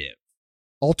alternative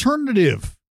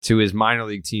to his minor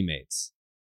league teammates.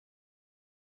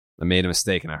 I made a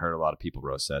mistake, and I heard a lot of people,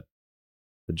 Rose said.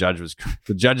 The judge is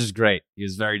great. He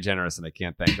was very generous, and I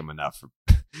can't thank him enough for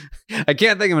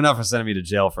sending me to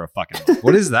jail for a fucking month.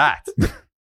 What is that?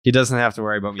 He doesn't have to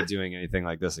worry about me doing anything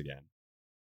like this again.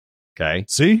 Okay.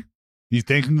 See? You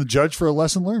thanking the judge for a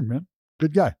lesson learned, man.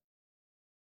 Good guy.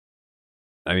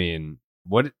 I mean,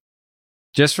 what?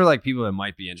 Just for like people that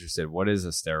might be interested, what is a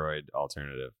steroid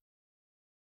alternative?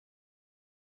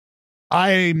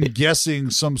 I'm guessing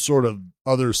some sort of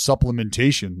other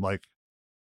supplementation, like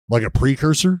a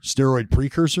precursor, steroid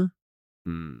precursor.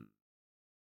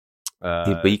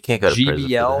 But you can't go to prison for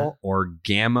GBL that. or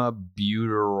gamma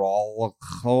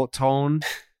butyrolactone.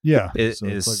 Yeah, is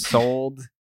sold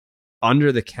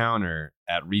under the counter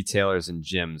at retailers and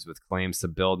gyms with claims to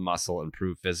build muscle,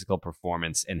 improve physical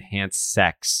performance, enhance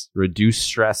sex, reduce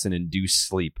stress, and induce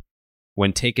sleep.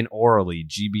 When taken orally,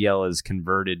 GBL is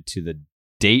converted to the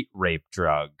date rape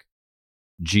drug,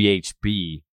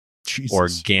 GHB, Jesus. or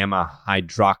gamma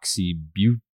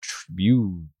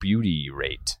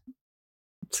hydroxybutyrate.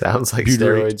 Sounds like Butyrate.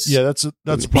 steroids. Yeah, that's a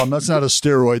problem. That's not a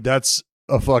steroid. That's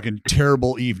a fucking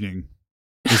terrible evening,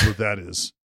 is what that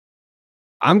is.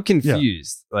 I'm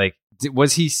confused. Yeah. Like,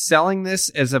 was he selling this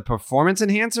as a performance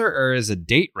enhancer or as a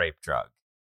date rape drug?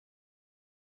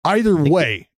 Either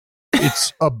way,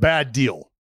 it's a bad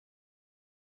deal.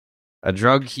 A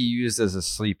drug he used as a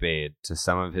sleep aid to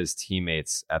some of his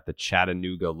teammates at the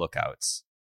Chattanooga Lookouts.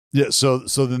 Yeah, so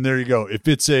then there you go. If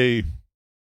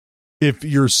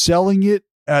you're selling it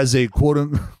as a quote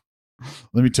unquote,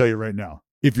 let me tell you right now,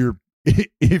 if you're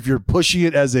pushing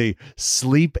it as a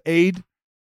sleep aid,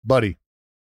 buddy,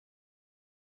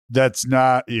 that's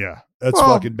not, that's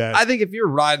fucking bad. I think if you're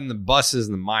riding the buses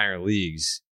in the minor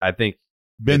leagues, I think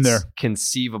Been there.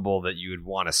 Conceivable that you would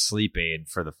want a sleep aid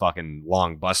for the fucking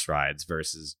long bus rides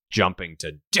versus jumping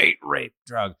to date rape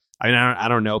drug. I mean, I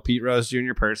don't know Pete Rose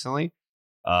Jr. personally.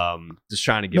 Just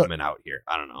trying to give him an out here.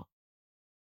 I don't know.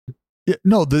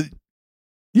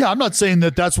 Yeah, I'm not saying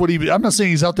that's what I'm not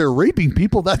saying he's out there raping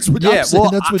people. That's what I'm saying.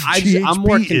 That's what GHB I'm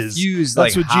more is. Confused.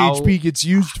 That's what GHB gets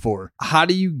used for. How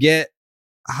do you get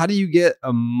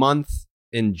a month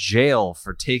in jail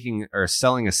for taking or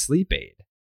selling a sleep aid?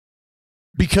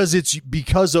 Because it's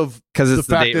the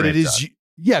fact that it is.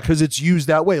 Because it's used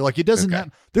that way. Like it doesn't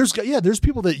have. There's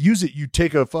people that use it. You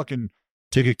take a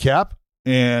cap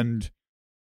and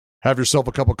have yourself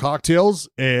a couple cocktails,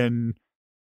 and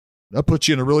that puts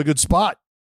you in a really good spot.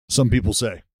 Some people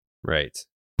say, right,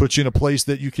 puts you in a place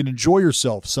that you can enjoy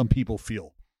yourself. Some people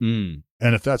feel, and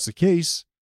if that's the case,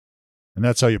 and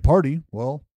that's how you party,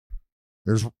 well,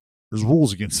 there's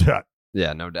rules against that.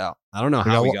 Yeah, no doubt. I don't know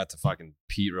how we got to fucking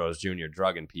Pete Rose Jr.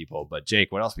 drugging people, but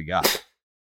Jake, what else we got?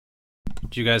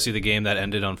 Did you guys see the game that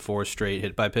ended on 4 straight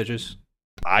hit by pitches?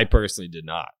 I personally did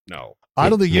not. No, I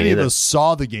don't think any of us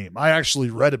saw the game. I actually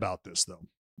read about this though.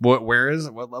 What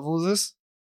level is this?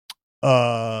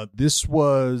 This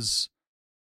was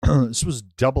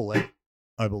AA,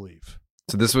 I believe.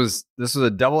 So this was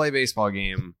a AA baseball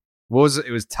game. What was it?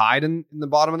 It was tied in the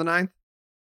bottom of the 9th.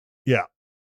 Yeah,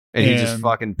 and he just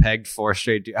fucking pegged 4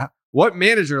 straight. What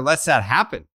manager lets that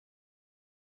happen?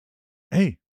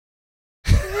 Hey,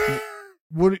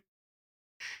 what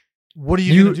are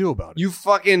you gonna do about it? You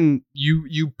fucking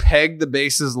you peg the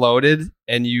bases loaded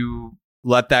and you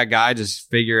let that guy just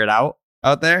figure it out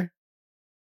there.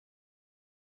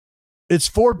 It's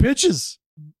 4 pitches.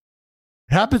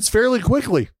 Happens fairly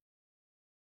quickly.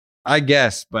 I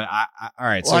guess, but all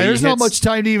right. So there's not much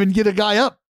time to even get a guy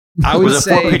up. Was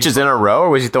it 4 pitches in a row, or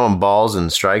was he throwing balls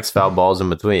and strikes, foul balls in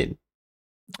between?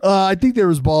 I think there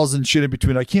was balls and shit in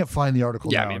between. I can't find the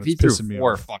article. Yeah, now, I mean, if he threw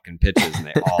 4 fucking pitches and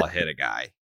they all hit a guy.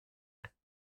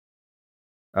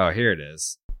 Oh, here it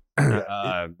is.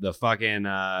 The fucking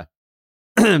oh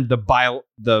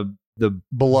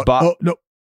no.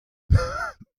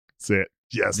 That's it.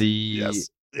 Yes. Yes.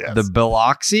 The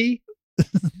Biloxi?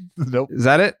 Nope. Is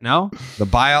that it? No? The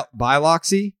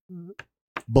Biloxi?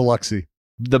 Biloxi.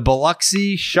 The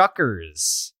Biloxi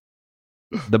Shuckers.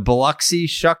 The Biloxi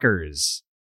Shuckers.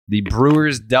 The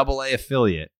Brewers AA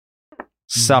affiliate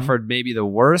suffered maybe the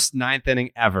worst 9th inning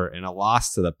ever in a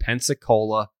loss to the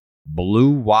Pensacola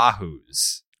Blue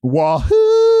Wahoos.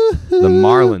 Wahoo! The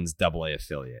Marlins AA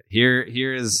affiliate.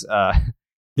 Here's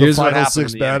what happened.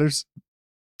 6 batters.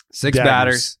 6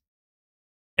 batters.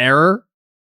 Error.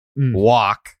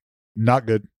 Walk. Not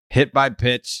good. Hit by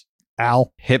pitch.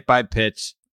 Ow. Hit by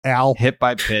pitch. Ow. Hit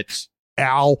by pitch.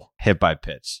 Ow. Hit by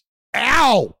pitch.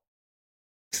 Ow.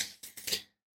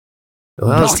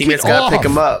 Well, his teammates got to pick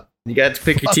him up. You got to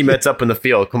pick your teammates up in the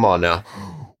field. Come on now.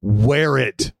 Wear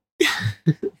it.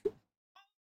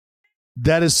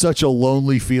 That is such a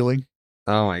lonely feeling.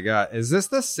 Oh my God. Is this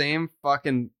the same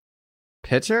fucking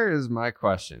pitcher is my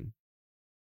question.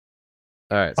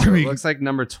 All right. So it looks like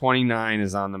number 29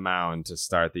 is on the mound to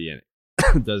start the inning.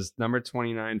 Does number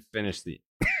 29 finish the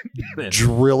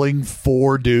drilling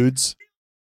 4 dudes?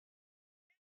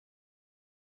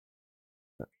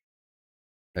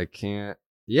 I can't.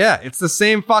 Yeah, it's the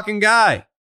same fucking guy.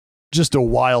 Just a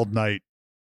wild night.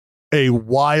 A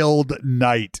wild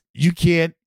night. You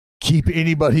can't keep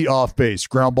anybody off base.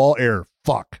 Ground ball, error.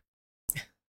 Fuck.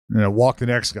 And I walk the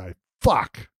next guy.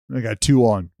 Fuck. I got 2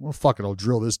 on. Well, fuck it. I'll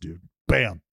drill this dude.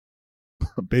 Bam.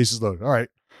 Bases loaded. All right.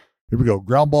 Here we go.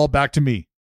 Ground ball back to me.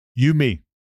 You, me.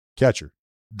 Catcher.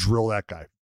 Drill that guy.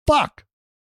 Fuck.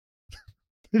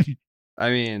 I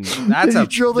mean, that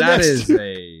is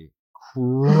a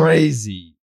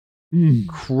crazy,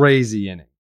 crazy inning.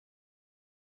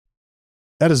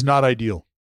 That is not ideal.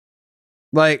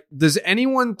 Like, does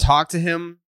anyone talk to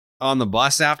him on the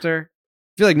bus after?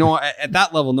 I feel like no one, at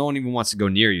that level, no one even wants to go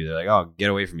near you. They're like, "Oh, get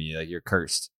away from me! Like you're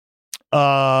cursed."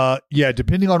 Yeah.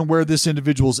 Depending on where this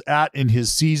individual's at in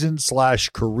his season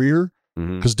 / career,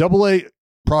 because AA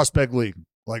prospect league,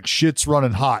 like shit's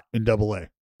running hot in AA.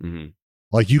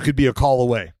 Like you could be a call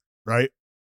away, right?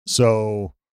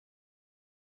 So,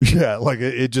 yeah, like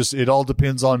it all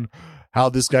depends on how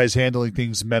this guy's handling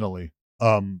things mentally.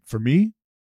 For me,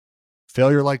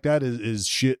 failure like that is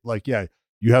shit. Like, yeah,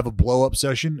 you have a blow up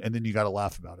session and then you got to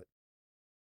laugh about it.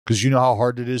 Because you know how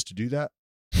hard it is to do that?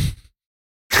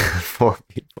 4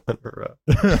 people in a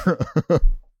row.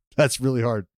 That's really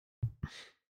hard.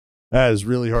 That is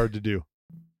really hard to do.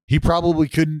 He probably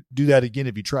couldn't do that again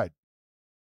if he tried.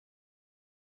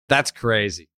 That's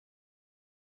crazy.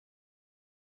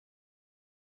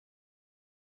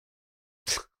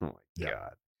 Oh my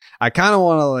God. I kind of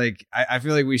want to I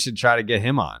feel like we should try to get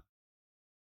him on.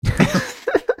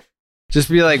 Just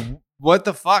be like, what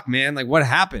the fuck, man? Like, what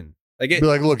happened? Like, be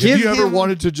like, look, if you ever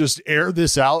wanted to just air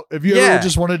this out, if you ever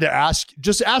just wanted to ask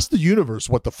the universe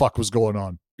what the fuck was going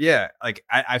on. Yeah. Like,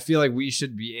 I feel like we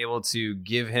should be able to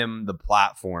give him the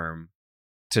platform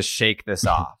to shake this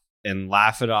off and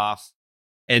laugh it off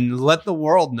and let the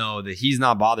world know that he's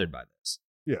not bothered by this.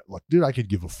 Yeah. Look, dude, I could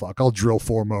give a fuck. I'll drill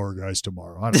 4 mower guys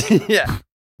tomorrow. I don't care. Yeah.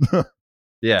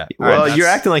 Yeah. Well, you're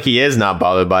acting like he is not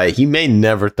bothered by it. He may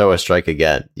never throw a strike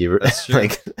again. That's true.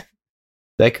 Like,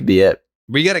 that could be it.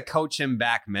 We got to coach him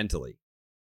back mentally.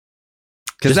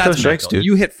 Because that's strikes, mental. dude.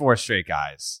 You hit 4 straight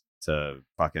guys to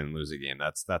fucking lose a game.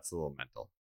 That's a little mental.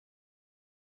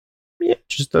 Yeah,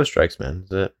 just those strikes, man.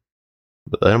 That's it.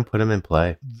 But let him put him in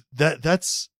play.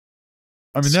 That's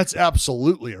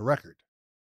absolutely a record.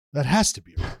 That has to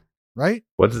be a record, right?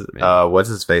 What's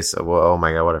his face? Oh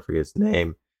my God, what I forget his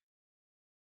name.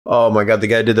 Oh my God, the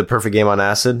guy who did the perfect game on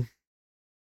acid.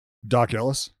 Doc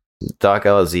Ellis.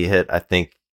 He hit, I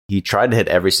think he tried to hit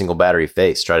every single batter he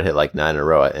faced, tried to hit like 9 in a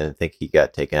row, and I think he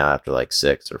got taken out after like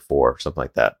 6 or 4 or something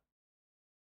like that.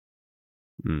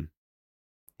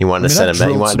 He wanted to send him back.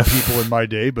 He wanted some people in my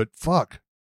day, but fuck.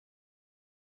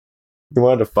 He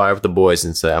wanted to fire up the boys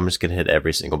and say, I'm just going to hit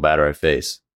every single batter I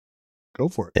face. Go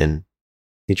for it. And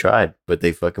he tried, but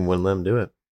they fucking wouldn't let him do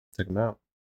it. Took him out.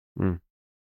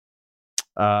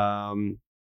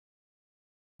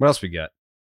 What else we got?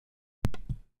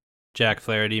 Jack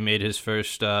Flaherty made his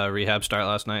first rehab start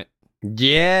last night.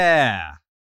 Yeah.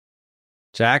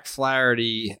 Jack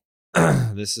Flaherty.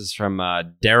 This is from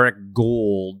Derek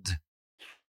Gould.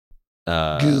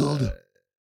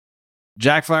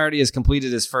 Jack Flaherty has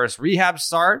completed his first rehab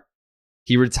start.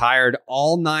 He retired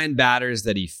all 9 batters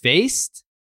that he faced.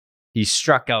 He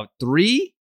struck out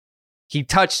 3. He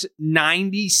touched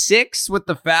 96 with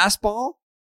the fastball.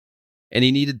 And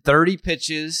he needed 30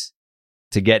 pitches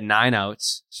to get 9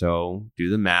 outs. So do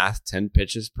the math, 10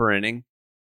 pitches per inning.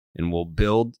 And we'll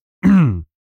build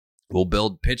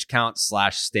pitch count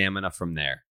 / stamina from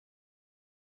there.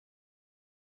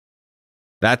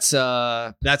 That's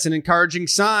an encouraging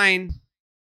sign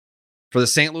for the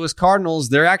St. Louis Cardinals.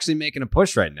 They're actually making a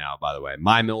push right now, by the way.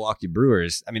 My Milwaukee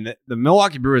Brewers. I mean, the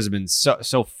Milwaukee Brewers have been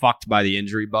so fucked by the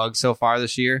injury bug so far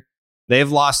this year.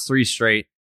 They've lost 3 straight.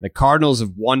 The Cardinals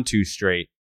have won 2 straight.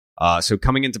 So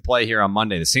coming into play here on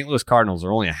Monday, the St. Louis Cardinals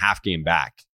are only a half game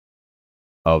back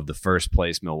of the first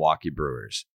place Milwaukee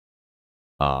Brewers.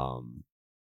 So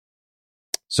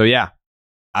yeah,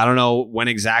 I don't know when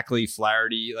exactly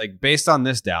Flaherty, like based on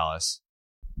this, Dallas,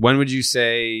 when would you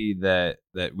say that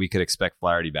we could expect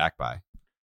Flaherty back by?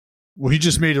 Well, he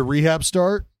just made a rehab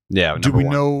start. Yeah. Do we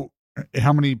know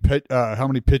how many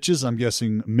pitches? I'm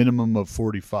guessing minimum of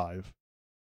 45.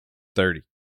 30.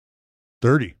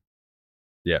 30.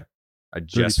 Yeah. I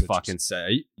just fucking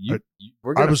said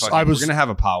we're gonna have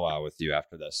a powwow with you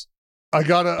after this. I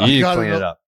got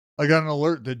an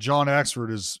alert that John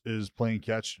Axford is playing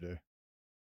catch today.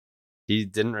 He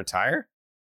didn't retire?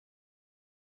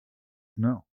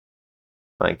 No.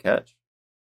 Playing catch.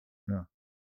 Yeah.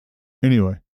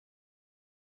 Anyway.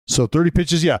 So 30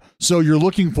 pitches, yeah. So you're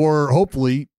looking for,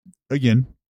 hopefully,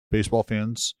 again, baseball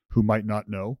fans who might not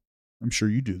know. I'm sure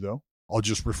you do, though. I'll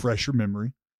just refresh your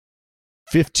memory.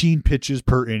 15 pitches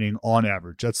per inning on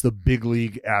average. That's the big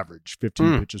league average,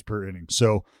 15 pitches per inning.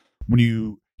 So when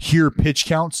you hear pitch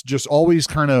counts, just always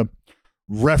kind of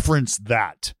reference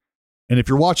that. And if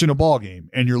you're watching a ball game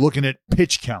and you're looking at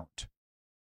pitch count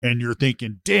and you're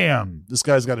thinking, damn, this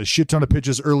guy's got a shit ton of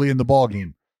pitches early in the ball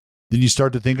game, then you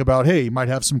start to think about, hey, he might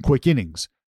have some quick innings.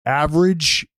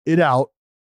 Average it out,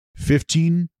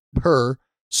 15 per.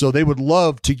 So they would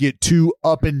love to get 2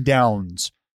 up and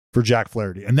downs for Jack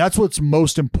Flaherty. And that's what's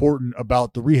most important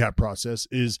about the rehab process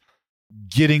is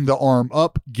getting the arm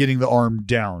up, getting the arm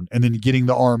down, and then getting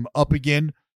the arm up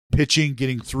again, pitching,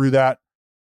 getting through that,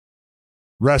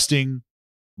 resting,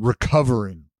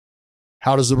 recovering.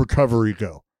 How does the recovery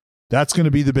go? That's going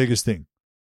to be the biggest thing.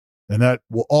 And that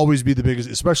will always be the biggest,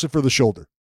 especially for the shoulder.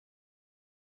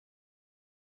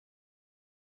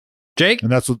 Jake?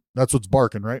 And that's what's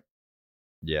barking, right?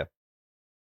 Yeah.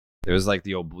 It was like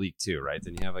the oblique too, right?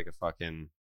 Didn't you have like a fucking...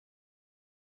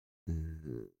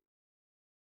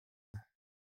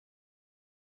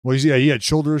 Well, yeah, he had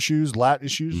shoulder issues, lat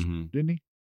issues, didn't he?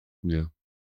 Yeah.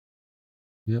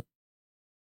 Yep.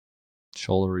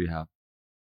 Shoulder rehab.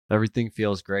 Everything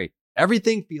feels great.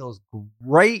 Everything feels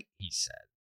great, he said.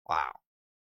 Wow.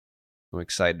 I'm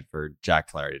excited for Jack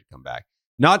Flaherty to come back.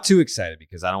 Not too excited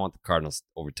because I don't want the Cardinals to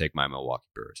overtake my Milwaukee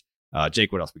Brewers.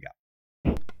 Jake, what else we got?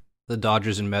 The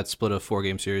Dodgers and Mets split a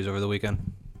 4-game series over the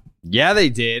weekend. Yeah, they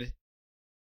did.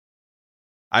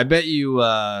 I bet you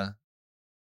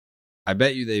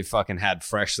they fucking had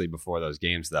Freshly before those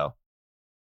games, though.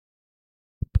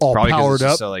 All Probably powered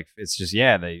up. So like it's just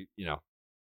they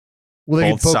Well, they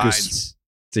can both focus. sides.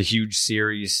 It's a huge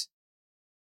series,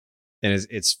 and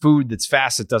it's food that's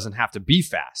fast. It doesn't have to be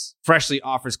fast. Freshly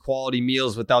offers quality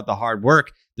meals without the hard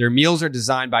work. Their meals are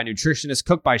designed by nutritionists,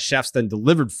 cooked by chefs, then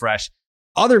delivered fresh.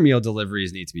 Other meal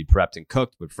deliveries need to be prepped and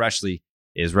cooked, but Freshly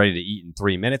is ready to eat in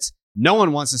 3 minutes. No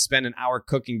one wants to spend an hour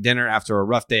cooking dinner after a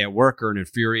rough day at work or an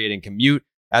infuriating commute.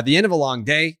 At the end of a long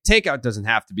day, takeout doesn't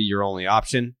have to be your only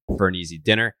option for an easy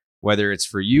dinner. Whether it's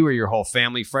for you or your whole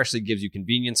family, Freshly gives you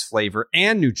convenience, flavor,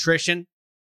 and nutrition.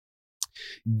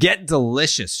 Get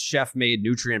delicious chef-made,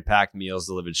 nutrient-packed meals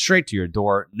delivered straight to your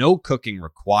door. No cooking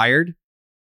required.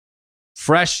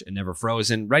 Fresh and never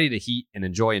frozen, ready to heat and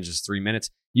enjoy in just 3 minutes.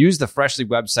 Use the Freshly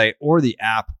website or the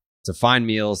app to find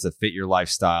meals that fit your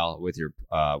lifestyle with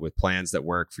plans that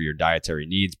work for your dietary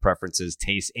needs, preferences,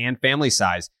 tastes, and family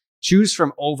size. Choose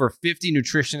from over 50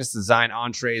 nutritionist designed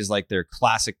entrees like their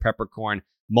classic peppercorn,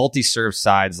 multi-serve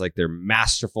sides like their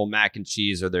masterful mac and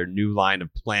cheese, or their new line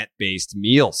of plant-based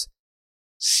meals.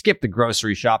 Skip the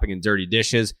grocery shopping and dirty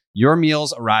dishes. Your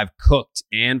meals arrive cooked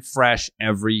and fresh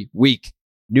every week.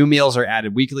 New meals are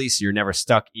added weekly, so you're never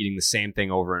stuck eating the same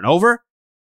thing over and over.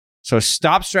 So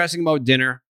stop stressing about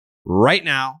dinner right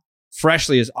now.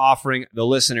 Freshly is offering the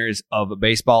listeners of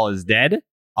Baseball is Dead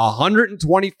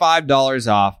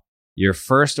 $125 off your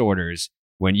first orders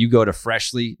when you go to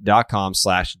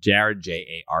freshly.com/Jared, Jared.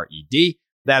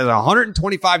 That is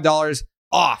 $125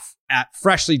 off at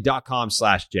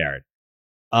freshly.com/Jared.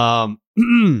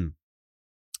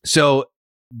 So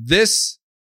this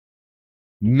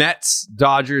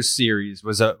Mets-Dodgers series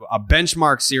was a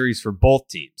benchmark series for both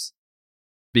teams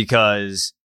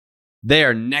because they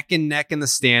are neck and neck in the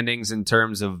standings in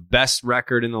terms of best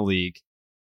record in the league.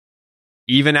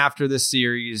 Even after this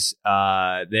series,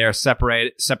 they are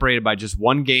separated by just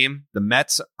one game. The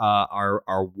Mets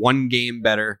are 1 game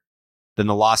better than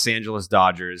the Los Angeles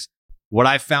Dodgers. What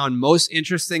I found most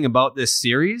interesting about this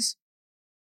series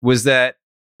was that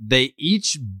they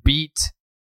each beat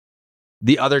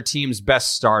the other team's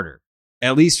best starter,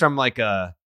 at least from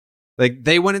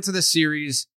they went into the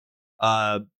series.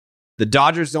 The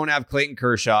Dodgers don't have Clayton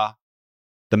Kershaw.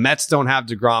 The Mets don't have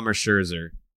DeGrom or Scherzer.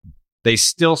 They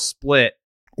still split.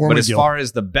 But as far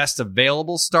as the best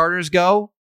available starters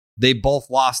go, they both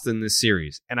lost in this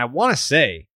series. And I want to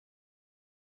say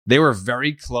they were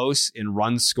very close in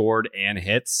runs scored and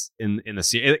hits in the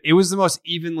series. It was the most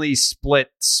evenly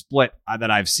split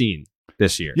that I've seen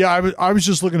this year. Yeah, I was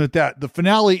just looking at that. The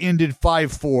finale ended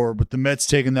 5-4, but the Mets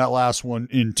taking that last one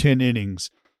in 10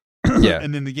 innings. Yeah.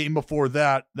 And then the game before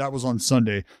that was on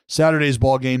Sunday. Saturday's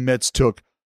ball game, Mets took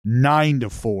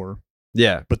 9-4.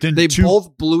 Yeah. But then they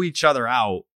both blew each other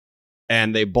out,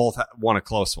 and they both won a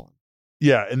close one.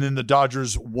 Yeah, and then the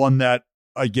Dodgers won that.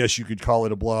 I guess you could call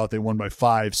it a blowout. They won by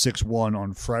 5-6-1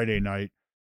 on Friday night.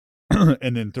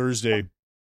 And then Thursday,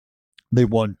 they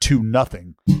won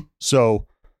 2-0. So,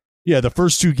 yeah, the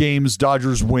first 2 games,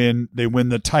 Dodgers win. They win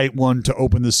the tight one to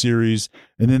open the series,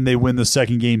 and then they win the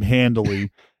second game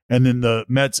handily. And then the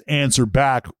Mets answer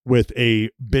back with a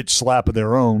bitch slap of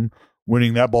their own,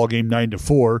 winning that ball game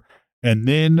 9-4. And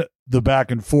then the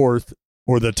back and forth,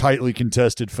 or the tightly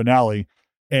contested finale.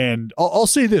 And I'll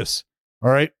say this,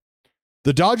 all right?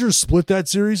 The Dodgers split that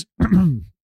series.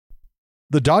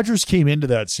 The Dodgers came into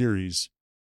that series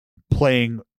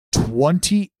playing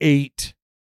 28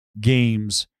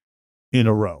 games in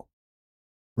a row,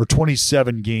 or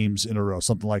 27 games in a row,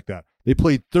 something like that. They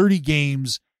played 30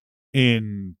 games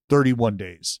in 31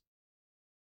 days,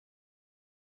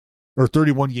 or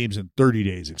 31 games in 30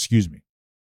 days, excuse me.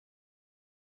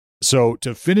 So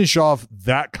to finish off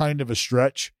that kind of a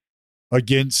stretch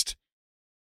against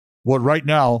what right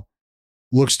now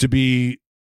looks to be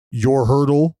your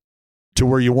hurdle to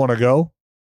where you want to go,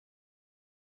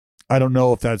 I don't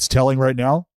know if that's telling right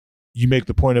now. You make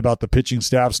the point about the pitching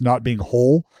staffs not being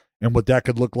whole and what that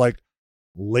could look like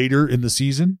later in the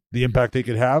season, the impact they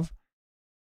could have.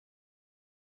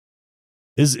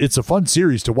 It's a fun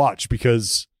series to watch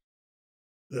because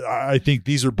I think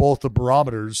these are both the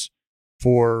barometers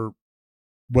for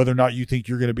whether or not you think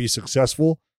you're going to be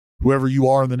successful. Whoever you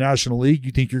are in the National League,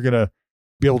 you think you're going to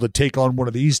be able to take on one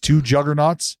of these 2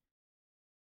 juggernauts?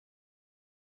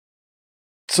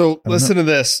 So listen to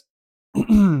this.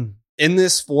 In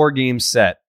this 4-game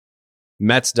set,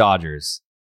 Mets-Dodgers,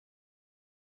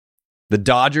 the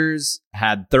Dodgers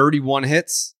had 31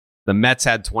 hits. The Mets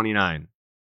had 29.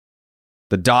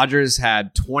 The Dodgers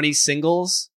had 20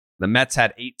 singles. The Mets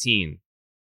had 18.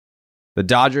 The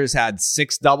Dodgers had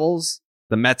 6 doubles.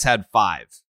 The Mets had 5.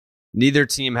 Neither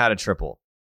team had a triple.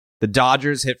 The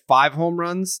Dodgers hit 5 home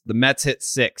runs. The Mets hit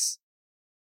 6.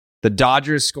 The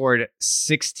Dodgers scored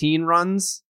 16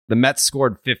 runs. The Mets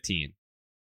scored 15.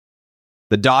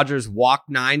 The Dodgers walked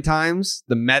 9 times.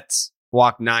 The Mets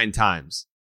walked 9 times.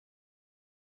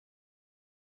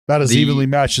 About as evenly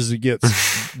matched as it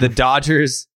gets. The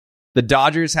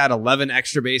Dodgers had 11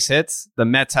 extra base hits. The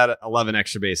Mets had 11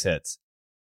 extra base hits.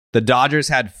 The Dodgers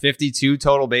had 52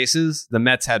 total bases. The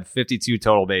Mets had 52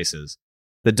 total bases.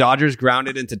 The Dodgers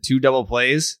grounded into 2 double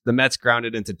plays. The Mets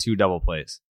grounded into 2 double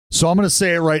plays. So I'm going to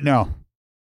say it right now.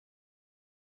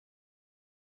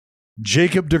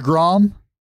 Jacob deGrom,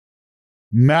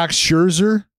 Max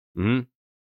Scherzer,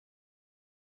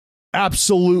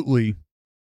 absolutely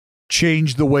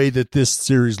changed the way that this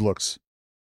series looks.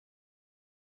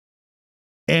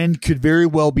 And could very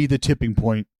well be the tipping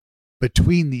point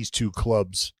between these two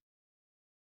clubs.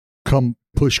 Come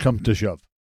to shove.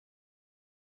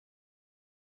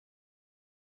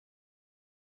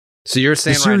 So you're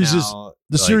saying the series right now,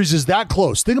 the series is that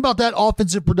close. Think about that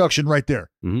offensive production right there.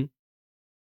 Mm-hmm.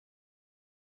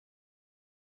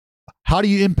 How do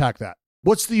you impact that?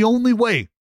 What's the only way?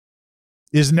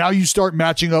 Is now you start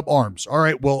matching up arms. All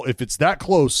right, well, if it's that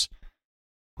close,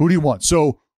 who do you want?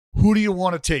 So who do you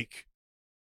want to take?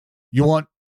 You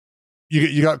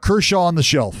got Kershaw on the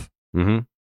shelf. Mm-hmm.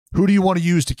 Who do you want to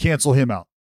use to cancel him out?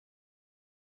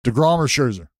 DeGrom or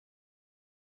Scherzer?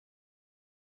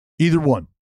 Either one.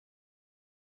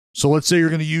 So let's say you're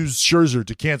going to use Scherzer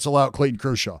to cancel out Clayton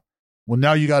Kershaw. Well,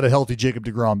 now you got a healthy Jacob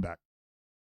deGrom back.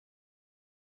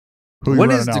 When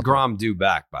does deGrom due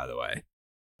back, by the way?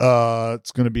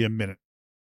 It's going to be a minute.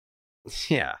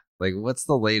 Yeah. Like, what's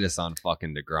the latest on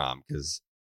fucking deGrom? Because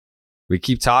we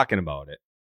keep talking about it.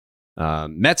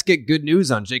 Mets get good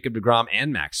news on Jacob deGrom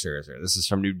and Max Scherzer. This is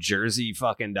from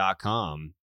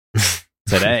NewJerseyFucking.com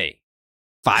today,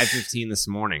 5:15 this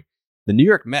morning. The New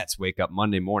York Mets wake up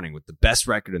Monday morning with the best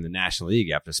record in the National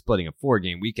League after splitting a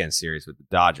 4-game weekend series with the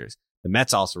Dodgers. The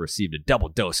Mets also received a double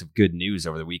dose of good news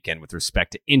over the weekend with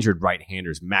respect to injured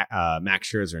right-handers Max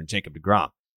Scherzer and Jacob deGrom.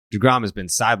 deGrom has been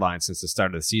sidelined since the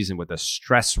start of the season with a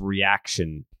stress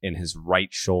reaction in his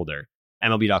right shoulder.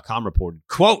 MLB.com reported,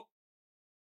 quote,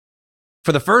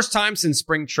 "For the first time since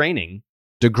spring training,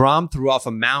 deGrom threw off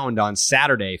a mound on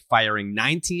Saturday, firing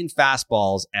 19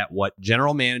 fastballs at what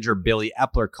general manager Billy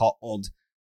Epler called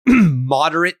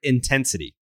moderate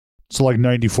intensity." So like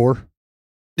 94?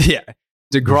 Yeah.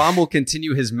 deGrom will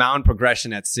continue his mound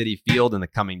progression at Citi Field in the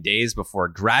coming days before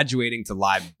graduating to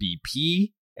live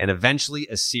BP and eventually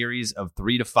a series of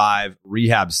 3 to 5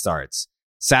 rehab starts.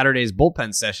 Saturday's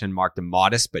bullpen session marked a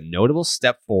modest but notable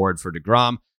step forward for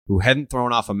deGrom, who hadn't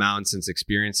thrown off a mound since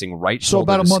experiencing right shoulder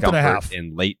about a month and a discomfort half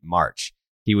in late March.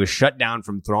 He was shut down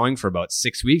from throwing for about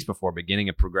 6 weeks before beginning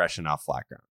a progression off flat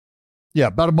ground. Yeah,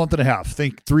 about a month and a half.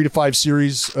 Think 3 to 5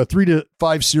 series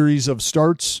of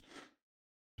starts,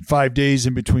 5 days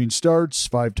in between starts,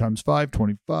 5 times 5,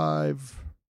 25.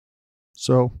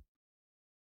 So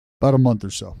about a month or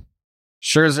so.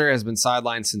 Scherzer has been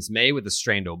sidelined since May with a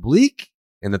strained oblique,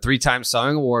 and the 3-time Cy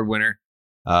Young Award winner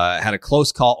had a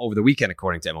close call over the weekend,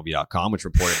 according to MLB.com, which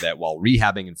reported that while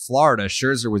rehabbing in Florida,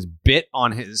 Scherzer was bit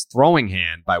on his throwing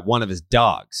hand by one of his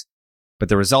dogs, but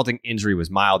the resulting injury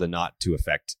was mild and not to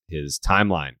affect his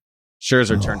timeline.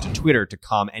 Scherzer turned to Twitter to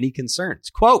calm any concerns.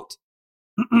 Quote,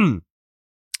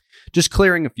 "Just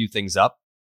clearing a few things up.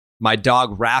 My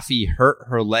dog Raffy hurt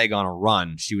her leg on a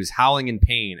run. She was howling in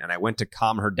pain, and I went to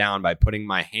calm her down by putting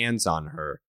my hands on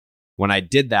her. When I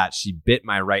did that, she bit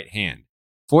my right hand.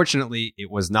 Fortunately, it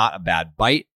was not a bad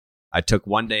bite. I took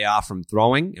 1 day off from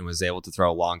throwing and was able to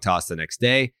throw a long toss the next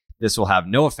day. This will have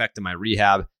no effect on my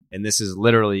rehab, and this is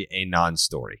literally a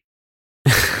non-story."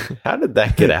 How did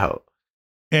that get out?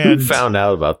 And who found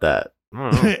out about that?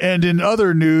 And in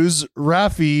other news,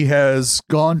 Raffy has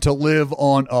gone to live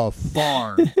on a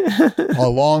farm a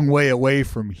long way away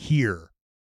from here.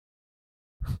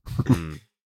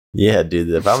 Yeah, dude.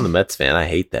 If I'm the Mets fan, I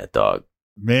hate that dog.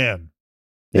 Man.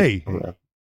 Hey.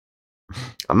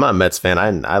 I'm not a Mets fan.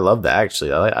 I love that,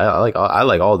 actually. I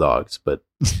like all dogs, but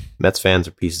Mets fans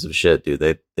are pieces of shit, dude.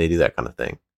 They do that kind of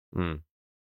thing.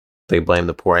 They blame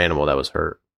the poor animal that was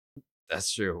hurt.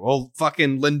 That's true. Well,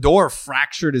 fucking Lindor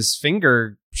fractured his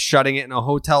finger shutting it in a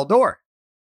hotel door.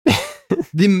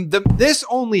 This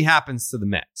only happens to the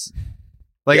Mets.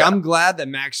 Like, yeah. I'm glad that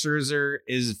Max Scherzer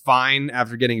is fine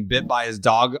after getting bit by his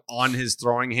dog on his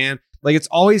throwing hand. Like, it's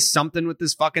always something with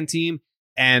this fucking team,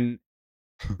 and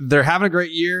they're having a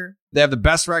great year. They have the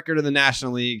best record in the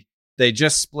National League. They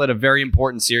just split a very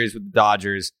important series with the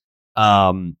Dodgers.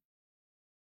 But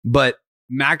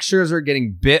Max Scherzer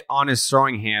getting bit on his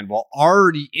throwing hand while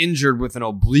already injured with an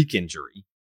oblique injury.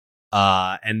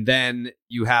 And then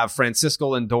you have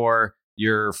Francisco Lindor,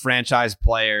 your franchise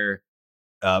player,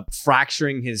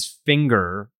 fracturing his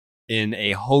finger in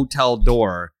a hotel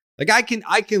door. Like I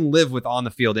can live with on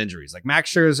the field injuries. Like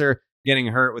Max Scherzer getting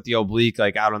hurt with the oblique,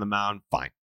 like out on the mound,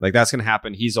 fine. Like that's gonna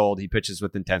happen. He's old. He pitches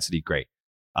with intensity, great.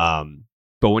 But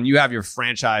when you have your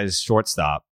franchise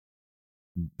shortstop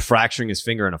fracturing his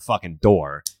finger in a fucking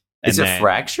door, is it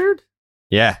fractured?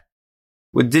 Yeah.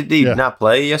 Well, did he not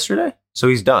play yesterday? So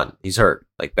he's done. He's hurt,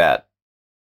 like bad.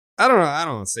 I don't know. I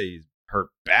don't say he's hurt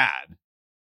bad.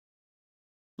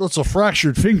 That's a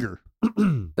fractured finger.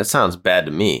 That sounds bad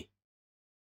to me.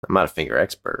 I'm not a finger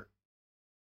expert.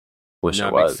 Wish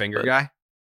I was. Big finger guy?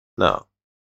 No.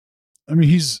 I mean,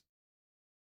 he's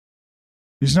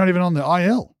not even on the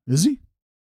IL, is he?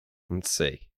 Let's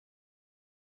see.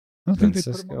 I don't think they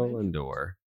Francisco put him on.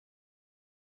 Lindor.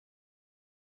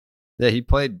 Yeah, he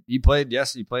played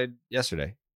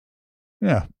yesterday.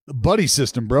 Yeah, the buddy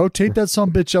system, bro. Tape that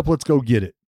son bitch up. Let's go get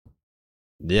it.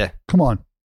 Yeah. Come on.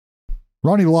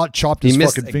 Ronnie Lott chopped his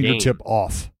missed fucking a fingertip game.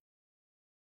 off.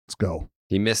 Let's go.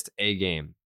 He missed a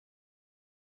game.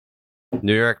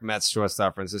 New York Mets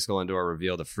shortstop Francisco Lindor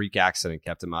revealed a freak accident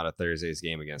kept him out of Thursday's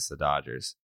game against the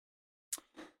Dodgers.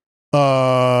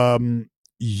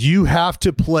 You have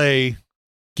to play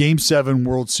Game 7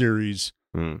 World Series,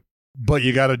 but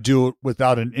you got to do it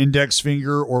without an index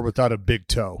finger or without a big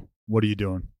toe. What are you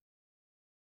doing?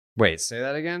 Wait, say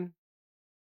that again?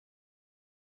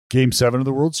 Game 7 of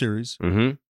the World Series.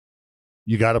 Mm-hmm.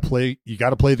 You got to play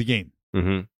the game.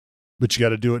 Mm-hmm. But you got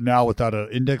to do it now without an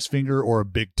index finger or a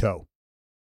big toe.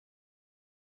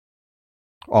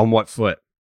 On what foot?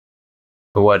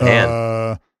 What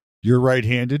hand? You're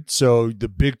right-handed, so the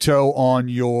big toe on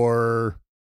your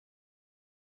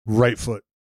right foot.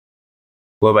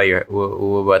 What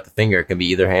about the finger? It can be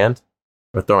either hand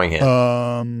or throwing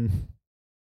hand.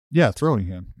 Yeah, throwing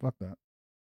hand. Fuck that.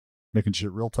 Making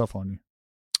shit real tough on you.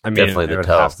 I mean, Definitely the it would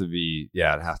toe. have to be.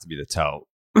 Yeah, it'd have to be the toe.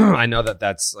 I know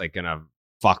that's like gonna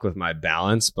fuck with my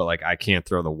balance, but like I can't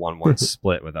throw the 1-1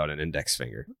 split without an index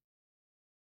finger.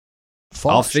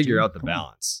 I'll figure out the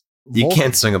balance. You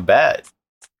can't swing a bat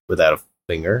without a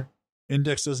finger.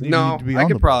 Index doesn't even need to be on I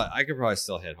could the ball. probably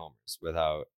still hit homers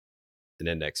without an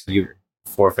index finger.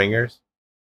 4 fingers?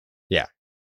 Yeah.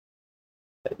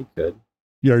 You could.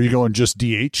 Yeah, are you going just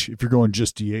DH? If you're going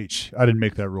just DH, I didn't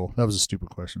make that rule. That was a stupid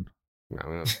question.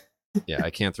 No, yeah, I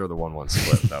can't throw the 1-1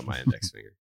 split without my index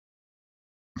finger.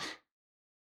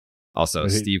 Also,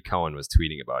 Steve Cohen was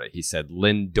tweeting about it. He said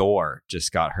Lindor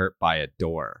just got hurt by a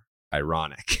door.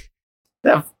 Ironic.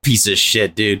 That piece of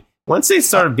shit, dude. Once they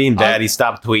started being bad, he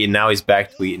stopped tweeting. Now he's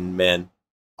back tweeting, man.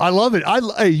 I love it.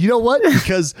 You know what?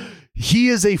 Because he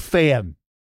is a fan.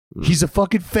 He's a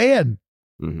fucking fan.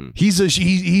 Mm-hmm.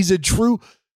 He's a true.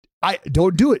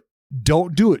 Don't do it.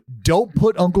 Don't do it. Don't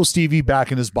put Uncle Stevie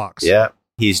back in his box. Yeah,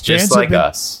 he's just like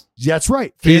us. That's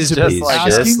right. He's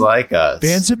just like us.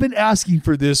 Fans have been asking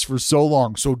for this for so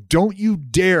long. So don't you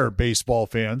dare, baseball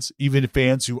fans, even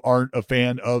fans who aren't a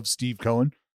fan of Steve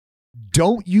Cohen,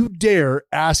 don't you dare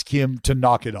ask him to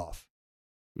knock it off.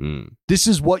 This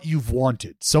is what you've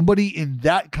wanted. Somebody in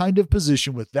that kind of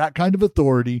position with that kind of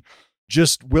authority,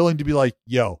 just willing to be like,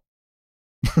 yo,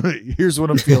 here's what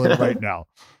I'm feeling right now.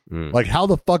 Like, how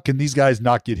the fuck can these guys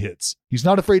not get hits? He's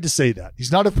not afraid to say that.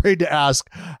 He's not afraid to ask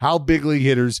how big league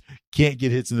hitters can't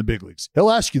get hits in the big leagues.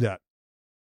 He'll ask you that.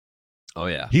 Oh,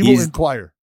 yeah. He will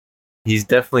inquire. He's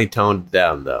definitely toned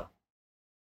down, though.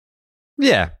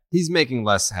 Yeah. He's making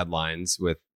less headlines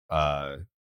with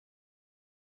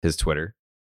his Twitter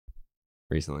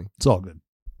recently. It's all good.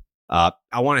 I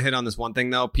want to hit on this one thing,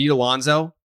 though. Pete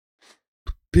Alonso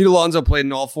played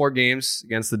in all 4 games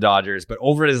against the Dodgers, but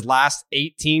over his last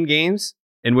 18 games,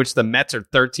 in which the Mets are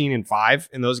 13-5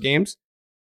 in those games,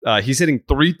 he's hitting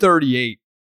 .338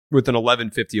 with an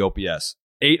 1150 OPS.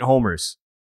 8 homers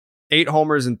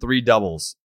and 3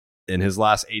 doubles in his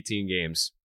last 18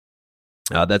 games.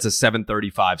 That's a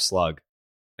 735 slug,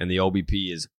 and the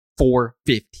OBP is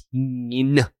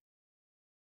 415. I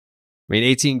mean,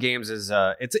 18 games is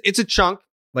it's a chunk.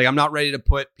 Like, I'm not ready to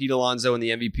put Pete Alonso in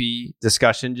the MVP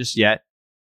discussion just yet.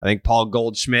 I think Paul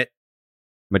Goldschmidt,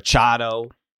 Machado,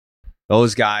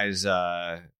 those guys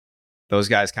kind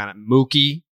of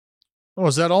Mookie. Oh,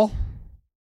 is that all?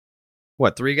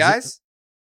 What, 3 guys?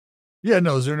 Yeah,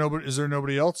 no. Is there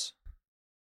nobody else?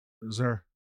 Is there?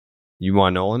 You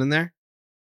want Nolan in there?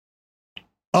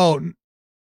 Oh,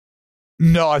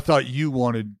 no. I thought you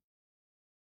wanted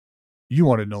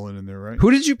Nolan in there, right?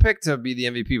 Who did you pick to be the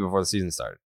MVP before the season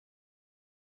started?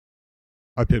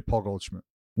 I picked Paul Goldschmidt.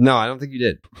 No, I don't think you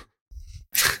did.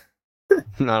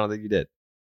 No, I don't think you did.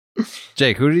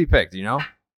 Jake, who did he pick? Do you know?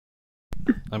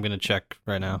 I'm going to check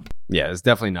right now. Yeah, it's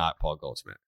definitely not Paul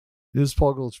Goldschmidt. It is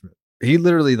Paul Goldschmidt. He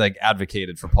literally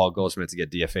advocated for Paul Goldschmidt to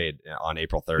get DFA'd on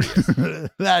April 30th.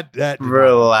 that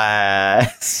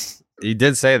Relax. He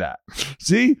did say that.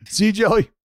 See, Joey,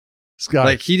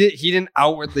 Scott. He didn't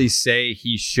outwardly say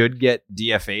he should get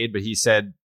DFA'd, but he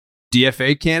said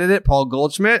DFA candidate Paul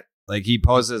Goldschmidt. He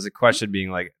posed as a question,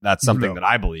 being like, "That's something that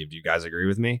I believe. Do you guys agree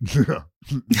with me?"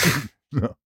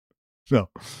 No.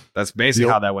 That's basically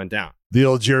how that went down. The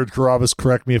old Jared Carrabis.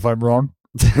 Correct me if I'm wrong.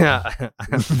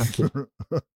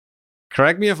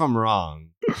 Correct me if I'm wrong,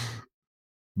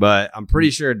 but I'm pretty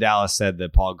sure Dallas said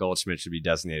that Paul Goldschmidt should be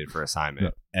designated for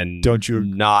assignment, and don't you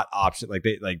not option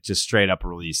they just straight up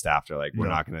released after we're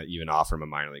not going to even offer him a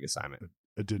minor league assignment.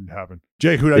 It didn't happen.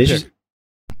 Jake, who did I pick?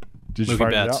 Did you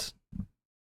find it out?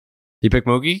 He picked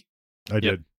Mookie? I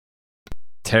did.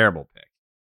 Terrible pick.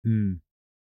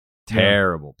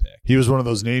 Terrible pick. He was one of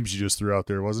those names you just threw out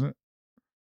there, wasn't it?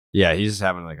 Yeah, he's just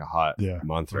having a hot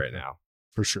month right now.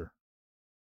 For sure.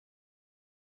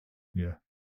 Yeah.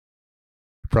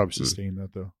 Probably sustain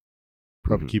that though.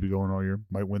 Probably keep it going all year.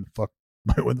 Might win the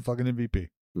fucking MVP.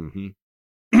 Mm-hmm.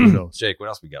 Who knows? Jake, what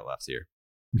else we got left here?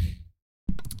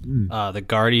 The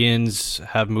Guardians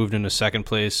have moved into second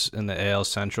place in the AL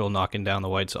Central, knocking down the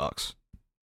White Sox.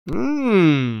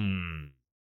 Little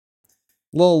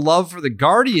love for the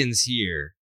Guardians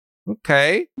here.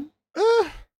 Okay.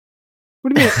 What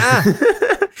do you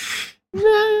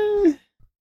mean?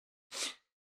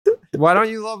 Why don't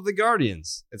you love the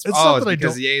Guardians? It's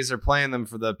because the A's are playing them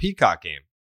for the Peacock game.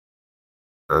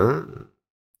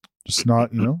 Just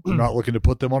not, not looking to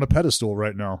put them on a pedestal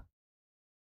right now.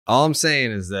 All I'm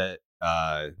saying is that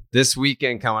this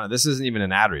weekend coming up, this isn't even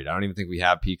an ad read. I don't even think we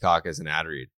have Peacock as an ad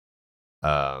read.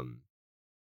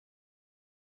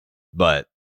 But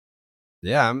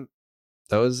yeah,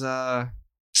 those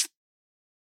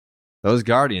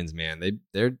Guardians, man,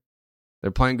 they're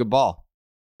playing good ball.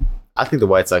 I think the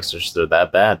White Sox are just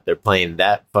that bad. They're playing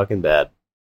that fucking bad.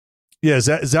 Yeah, is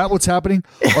that what's happening?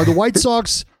 Are the White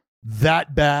Sox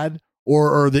that bad,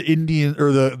 or are the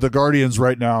the Guardians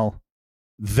right now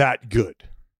that good?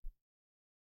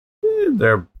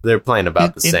 They're playing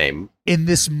about the same in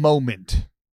this moment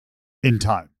in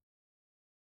time.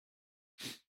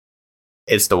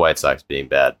 It's the White Sox being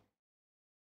bad.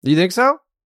 Do you think so?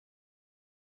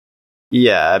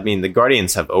 Yeah, I mean, the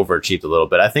Guardians have overachieved a little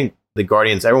bit. I think the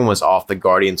Guardians, everyone was off the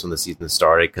Guardians when the season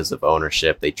started because of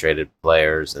ownership. They traded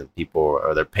players and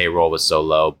their payroll was so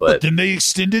low. But then they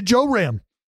extended Joe Ram.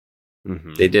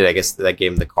 Mm-hmm. They did. I guess that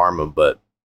gave them the karma. But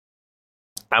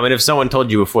I mean, if someone told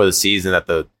you before the season that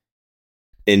the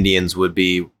Indians would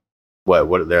be,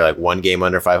 what they're 1 game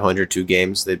under 500, 2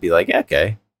 games, they'd be like, yeah,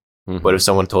 okay. Mm-hmm. But if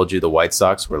someone told you the White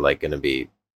Sox were going to be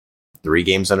 3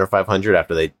 games under 500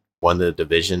 after they won the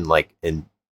division in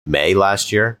May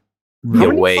last year, how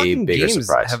many way fucking bigger games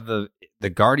surprise. have the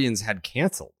Guardians had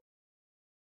canceled?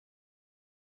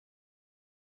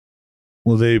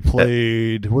 Well, they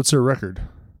played. What's their record?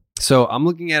 So I'm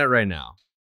looking at it right now,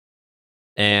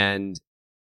 and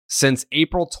since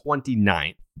April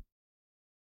 29th,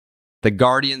 the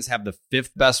Guardians have the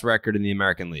 5th best record in the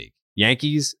American League.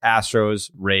 Yankees, Astros,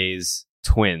 Rays,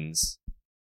 Twins,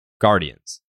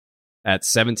 Guardians at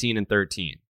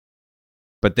 17-13.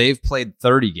 But they've played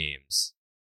 30 games.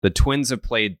 The Twins have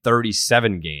played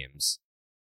 37 games.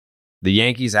 The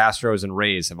Yankees, Astros, and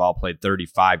Rays have all played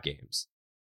 35 games.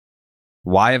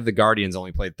 Why have the Guardians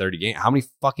only played 30 games? How many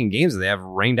fucking games do they have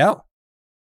rained out?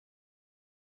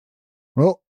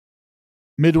 Well,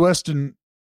 Midwest in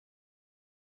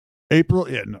April,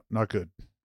 yeah, no, not good.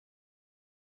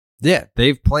 Yeah,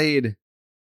 they've played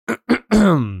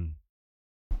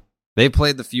they've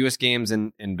played the fewest games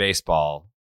in baseball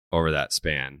over that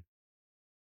span.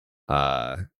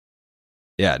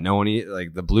 Yeah, no one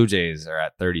the Blue Jays are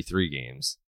at 33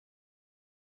 games.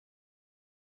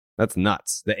 That's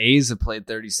nuts. The A's have played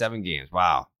 37 games.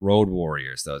 Wow. Road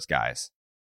Warriors, those guys.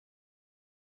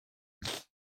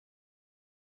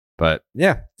 But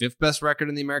yeah, 5th best record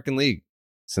in the American League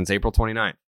since April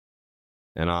 29th.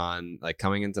 And on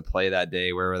coming into play that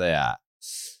day, where were they at?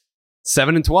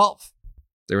 7-12.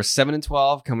 They were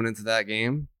 7-12 coming into that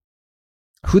game.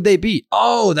 Who'd they beat?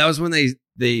 Oh, that was when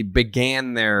they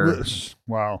began their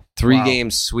 3-game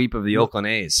sweep of the Oakland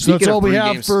A's. So that's all we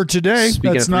have for today.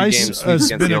 That's nice. It's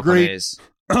been a great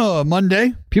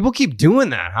Monday. People keep doing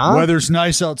that, huh? Weather's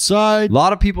nice outside. A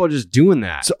lot of people are just doing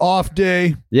that. It's an off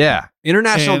day. Yeah.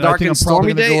 International Dark and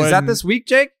Stormy Day. Is that this week,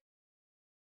 Jake?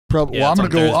 Probably. Yeah,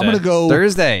 well, I'm gonna go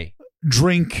Thursday.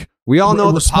 Drink We all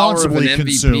know the power of an responsibly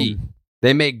MVP. consume.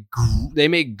 They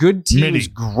make good teams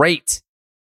great.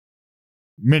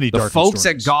 Many The dark folks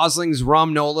stories. at Gosling's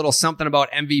Rum know a little something about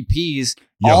MVPs.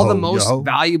 Yo-ho, All the most yo-ho.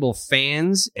 valuable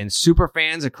fans and super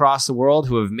fans across the world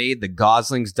who have made the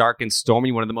Gosling's Dark and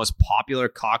Stormy one of the most popular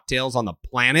cocktails on the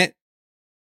planet.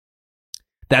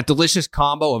 That delicious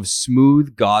combo of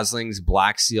smooth Gosling's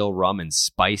Black Seal Rum and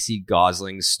spicy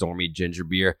Gosling's Stormy Ginger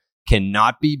Beer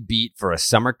cannot be beat for a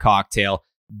summer cocktail.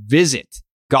 Visit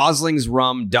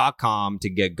goslingsrum.com to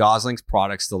get Gosling's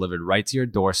products delivered right to your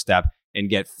doorstep and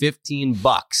get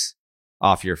 $15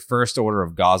 off your first order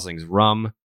of Gosling's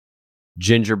Rum,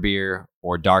 Ginger Beer,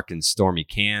 or Dark and Stormy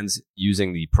cans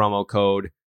using the promo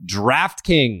code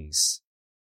DraftKings.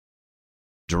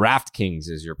 DraftKings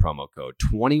is your promo code.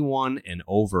 21 and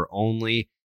over only.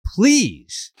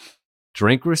 Please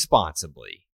drink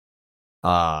responsibly.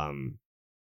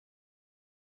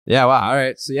 Yeah, wow. All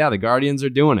right. So yeah, the Guardians are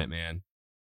doing it, man.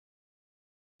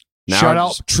 Now Shout I'm out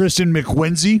just- Tristan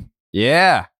McWinsey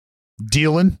Yeah.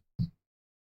 dealing.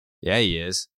 Yeah, he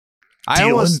is. I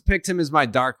Dealing. almost picked him as my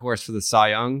dark horse for the Cy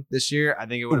Young this year. I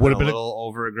think it would have been a little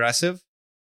over aggressive.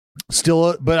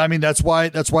 Still, but I mean that's why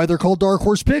they're called dark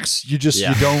horse picks. You just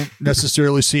Yeah. you don't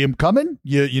necessarily see him coming.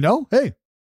 You know, hey,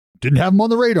 didn't have him on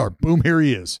the radar. Boom, here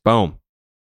he is. Boom.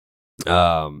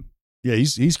 Yeah,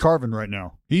 he's carving right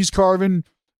now. He's carving.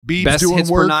 Beebs Best doing hits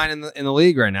work. per 9 in the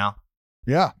league right now.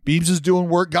 Yeah, Beebs is doing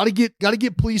work. Got to get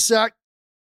Plesac.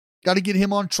 Got to get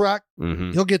him on track.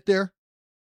 Mm-hmm. He'll get there.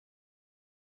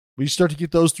 We start to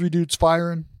get those three dudes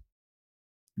firing.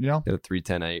 You know, Got a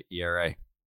 3.10 ERA.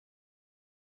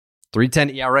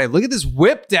 3.10 ERA. Look at this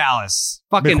whip, Dallas.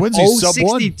 Fucking McQuincy's sub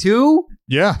 0.62?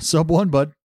 yeah, sub one,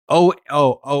 bud.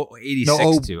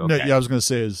 86 too. Okay. yeah, I was gonna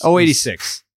say is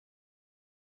 0.86.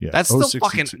 Yeah, That's still 0.62.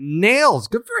 fucking nails.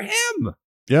 Good for him.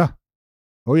 Yeah.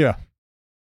 Oh yeah.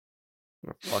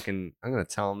 I'm gonna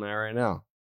tell him that right now.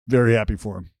 Very happy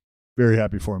for him. Very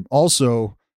happy for him.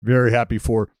 Also, very happy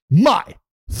for my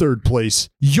third place,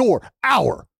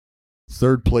 our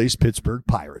third place Pittsburgh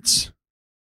Pirates.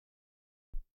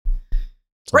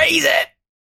 Raise it.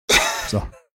 So,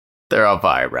 They're on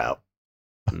fire, bro.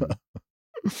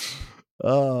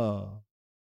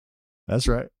 that's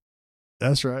right.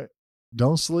 That's right.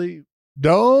 Don't sleep.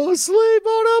 Don't sleep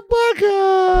on the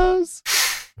Buckeyes.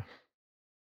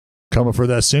 Coming for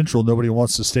that Central. Nobody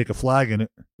wants to stake a flag in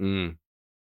it. Mm.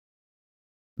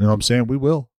 You know what I'm saying? We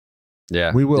will.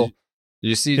 Yeah. We will. Did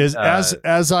you see As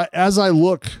I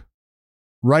look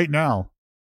right now,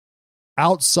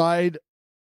 outside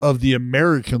of the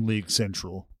American League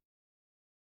Central.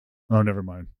 Oh, never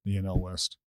mind. The NL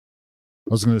West.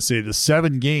 I was going to say the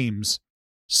 7 games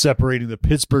separating the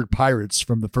Pittsburgh Pirates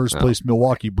from the first place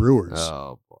Milwaukee Brewers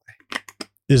Oh boy.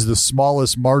 is the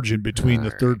smallest margin between the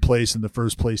All right. third place and the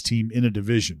first place team in a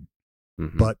division.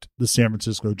 Mhm. But the San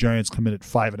Francisco Giants come in at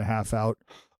 5.5 out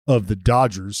of the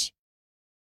Dodgers.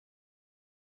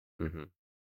 Mhm.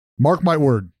 Mark my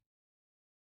word.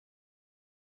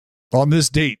 On this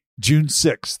date, June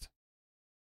 6th,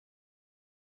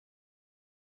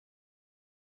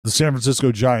 the San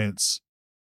Francisco Giants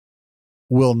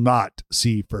will not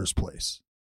see first place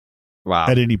Wow.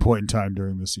 at any point in time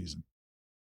during the season.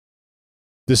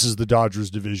 This is the Dodgers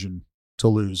division to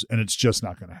lose, and it's just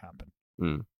not going to happen.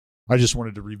 Mm. I just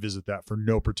wanted to revisit that for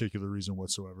no particular reason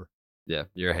whatsoever. Yeah,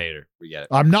 you're a hater. We get it.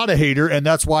 I'm not a hater, and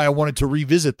that's why I wanted to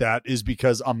revisit that, is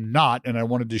because I'm not, and I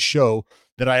wanted to show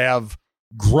that I have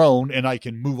grown and I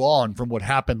can move on from what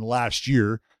happened last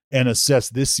year and assess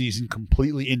this season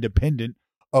completely independent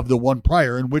of the one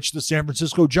prior, in which the San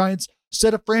Francisco Giants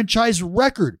set a franchise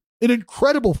record, an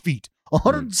incredible feat,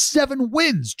 107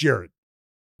 wins, Jared.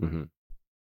 Mm-hmm.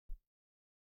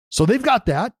 So they've got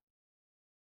that.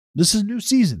 This is a new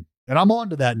season, and I'm on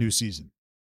to that new season.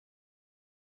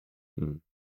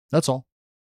 That's all.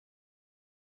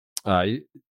 My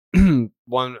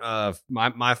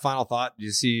final thought.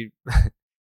 You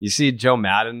see Joe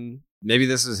Madden. Maybe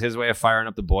this is his way of firing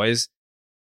up the boys.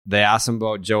 They asked him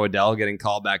about Joe Adele getting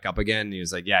called back up again, and he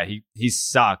was like, "Yeah, he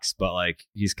sucks, but like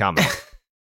he's coming."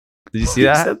 Did you see He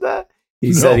that? said that? He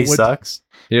No, said he what- sucks.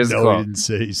 Here's the No, quote. he didn't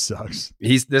say he sucks.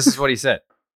 This is what he said.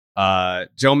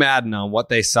 Joe Madden on what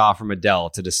they saw from Adele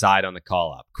to decide on the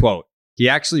call up. Quote, he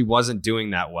actually wasn't doing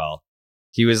that well.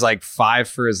 He was like 5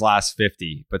 for his last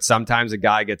 50, but sometimes a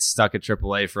guy gets stuck at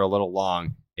AAA for a little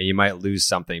long and you might lose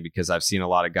something because I've seen a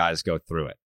lot of guys go through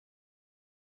it.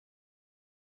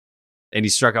 And he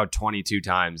struck out 22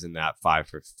 times in that 5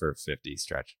 for 50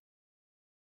 stretch.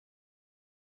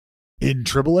 In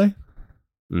AAA?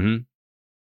 Mm-hmm.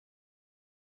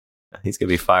 He's gonna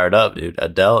be fired up, dude.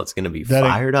 Adele, it's gonna be That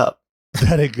ain't- fired up.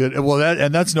 That ain't good. Well,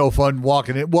 that's no fun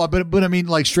walking it. Well, but I mean,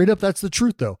 like straight up, that's the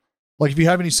truth though. Like if you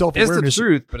have any self-awareness, it's the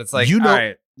truth. But it's like, you know, all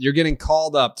right, you're getting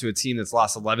called up to a team that's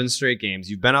lost 11 straight games.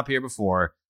 You've been up here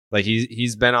before. Like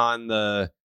he's been on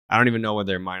the. I don't even know what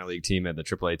their minor league team and the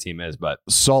AAA team is, but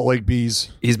Salt Lake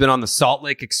Bees. He's been on the Salt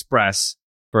Lake Express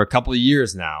for a couple of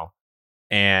years now.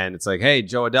 And it's like, hey,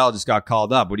 Joe Adell just got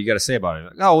called up. What do you got to say about it?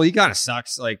 Like, oh, well, he kind of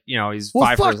sucks. Like, he's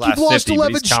 5 for his last 50,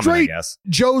 but he's coming, I guess.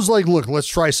 Joe's like, look, let's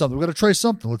try something. We're going to try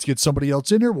something. Let's get somebody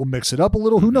else in here. We'll mix it up a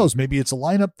little. Who knows? Maybe it's a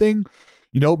lineup thing.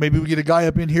 Maybe we get a guy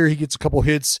up in here. He gets a couple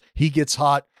hits. He gets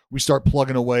hot. We start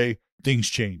plugging away. Things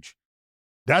change.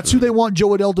 That's who they want Joe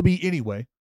Adell to be anyway,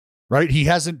 right? He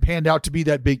hasn't panned out to be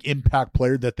that big impact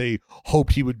player that they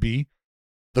hoped he would be.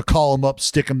 The call him up,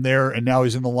 stick him there, and now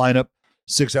he's in the lineup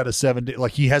 6 out of 7 days.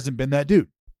 Like, he hasn't been that dude.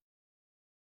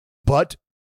 But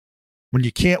when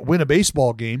you can't win a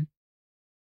baseball game,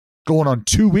 going on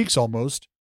 2 weeks almost,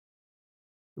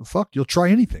 fuck, you'll try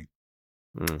anything.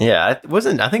 Yeah,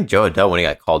 I think Joe Adell, when he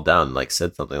got called down, like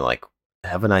said something like,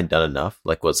 haven't I done enough?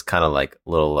 Like, was kind of like a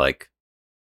little like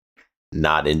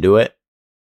not into it.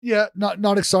 Yeah,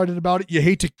 not excited about it. You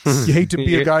hate to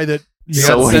be a guy that he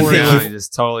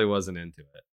just totally wasn't into it.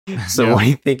 So what do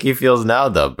you think he feels now,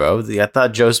 though, bro? I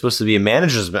thought Joe's supposed to be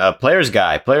a players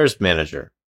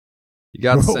manager. You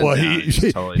got sent down.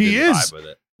 He totally is. With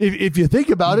it. If you think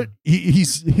about it,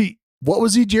 he what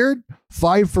was he, Jared?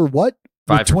 5 for what?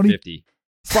 5 for 50.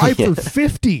 5 for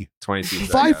 50. 22.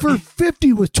 5 for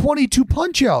 50 with 22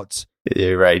 punch outs.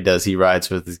 You're right. He does. He rides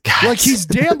with his guys. Like, he's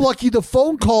damn lucky the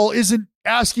phone call isn't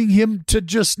asking him to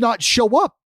just not show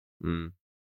up.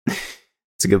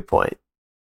 It's a good point.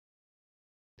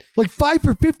 Like 5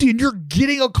 for 50, and you're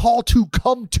getting a call to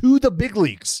come to the big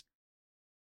leagues.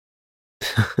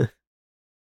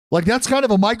 Like, that's kind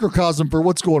of a microcosm for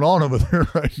what's going on over there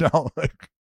right now. Like,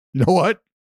 you know what?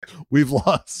 We've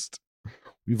lost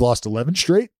 11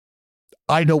 straight.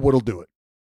 I know what'll do it.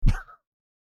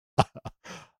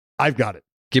 I've got it.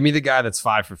 Give me the guy that's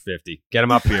 5 for 50. Get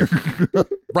him up here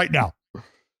right now.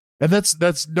 And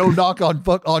that's no knock on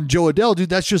Joe Adell, dude.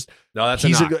 That's just that's a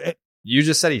knock. You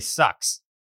just said he sucks.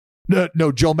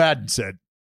 No, Joe Madden said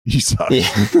he sucks.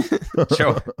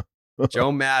 Yeah.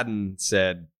 Joe Madden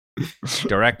said,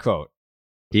 direct quote,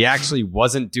 he actually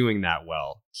wasn't doing that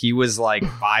well. He was like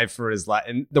 5 for his last,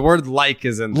 and the word like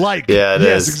is in like. Yeah,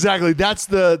 yes, exactly.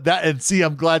 That's and see,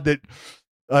 I'm glad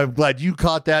you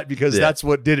caught that, because that's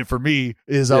what did it for me.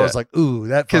 Is I was like, ooh,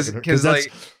 that because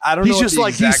like I don't know. He's just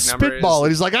like, he's spitballing.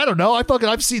 He's like, I don't know.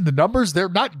 I've seen the numbers. They're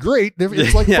not great.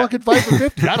 It's like fucking 5 for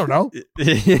 50. I don't know.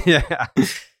 Yeah.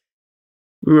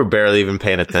 We were barely even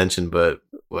paying attention, but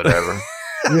whatever.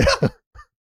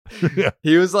 Yeah.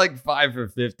 He was like 5 for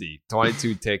 50,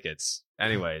 22 tickets.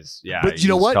 Anyways, yeah. But you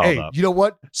know what? Hey, you know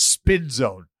what? Spin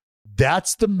zone.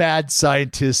 That's the mad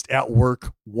scientist at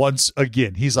work once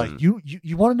again. He's like, you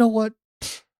want to know what?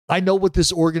 I know what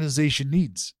this organization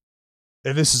needs.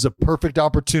 And this is a perfect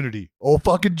opportunity. Oh,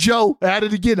 fucking Joe, at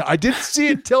it again. I didn't see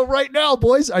it until right now,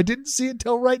 boys. I didn't see it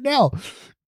until right now.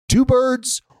 2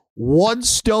 birds, 1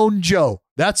 stone, Joe.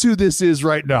 That's who this is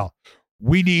right now.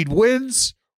 We need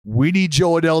wins. We need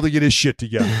Joe Adell to get his shit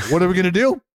together. What are we going to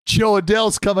do? Joe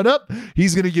Adell's coming up.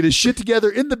 He's going to get his shit together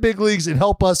in the big leagues and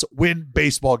help us win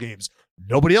baseball games.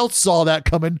 Nobody else saw that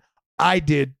coming. I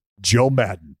did. Joe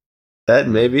Madden. That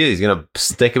maybe he's going to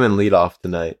stick him in leadoff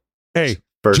tonight. Hey,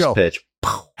 first Joe, pitch.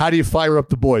 How do you fire up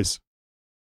the boys?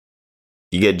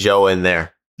 You get Joe in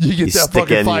there. You get that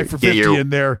fucking 5 for 50 in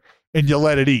there, and you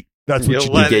let it eat. That's what you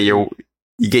do.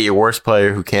 You get your worst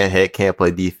player who can't hit, can't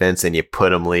play defense, and you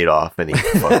put him lead off, and he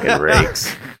fucking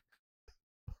rakes.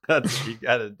 That's what you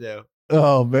gotta do.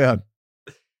 Oh man!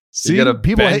 See, you gotta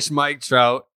bench Mike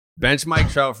Trout. Bench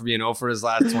Mike Trout for being 0 for his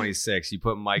last 26. You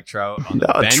put Mike Trout on the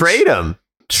bench. Trade him.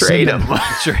 Trade him.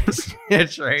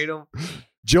 Trade him.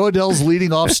 Joe Adell's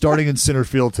leading off, starting in center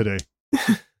field today.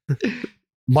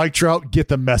 Mike Trout, get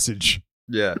the message.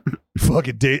 Yeah.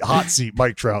 Fucking hot seat,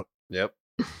 Mike Trout. Yep.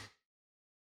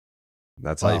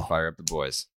 That's how you fire up the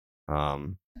boys. All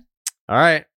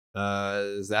right.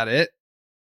 Is that it?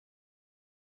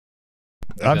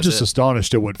 I'm just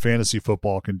astonished at what fantasy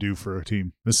football can do for a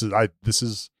team. This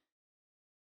is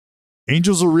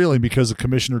Angels are reeling because of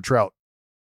Commissioner Trout.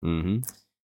 Mm-hmm.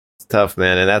 It's tough,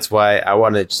 man, and that's why I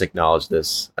want to just acknowledge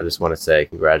this. I just want to say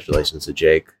congratulations to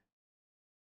Jake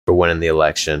for winning the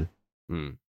election.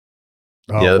 Oh,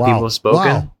 wow. People have spoken.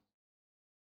 Wow.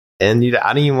 And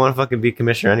I didn't even want to fucking be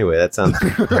commissioner anyway. That sounds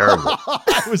terrible.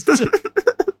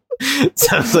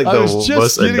 Sounds like the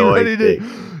most annoying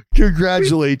thing.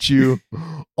 Congratulate you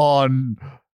on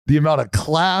the amount of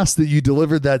class that you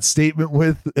delivered that statement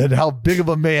with, and how big of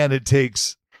a man it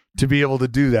takes to be able to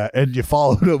do that. And you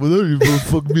followed up with,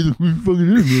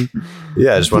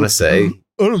 Yeah, I just want to say,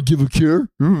 I don't give a care.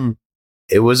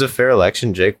 it was a fair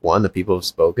election. Jake won. The people have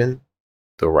spoken.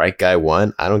 The right guy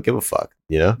won. I don't give a fuck.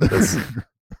 You know?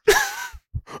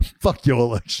 Fuck your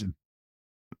election.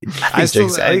 Jake's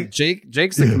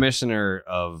the commissioner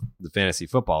of the Fantasy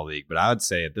Football League, but I would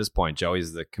say at this point,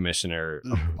 Joey's the commissioner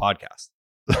of the podcast.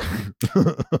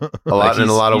 In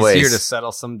a lot of ways. He's here to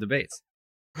settle some debates.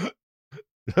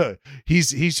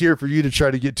 He's here for you to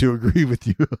try to get to agree with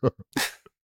you.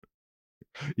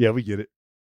 Yeah, we get it.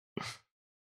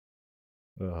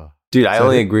 Dude, I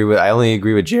only agree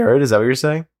with Jared. Is that what you're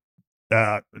saying?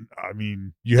 I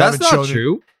mean, That's not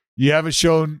true. You haven't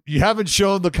shown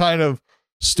the kind of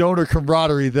stoner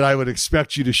camaraderie that I would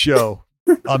expect you to show.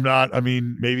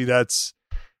 Maybe that's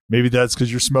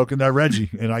because you're smoking that Reggie,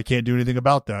 and I can't do anything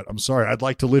about that. I'm sorry. I'd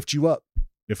like to lift you up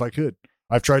if I could.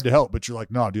 I've tried to help, but you're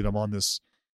like, no, dude, I'm on this.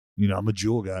 You know, I'm a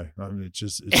Juul guy. I mean, it's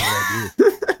what I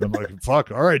do. I'm like,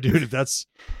 fuck. All right, dude. If that's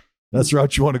the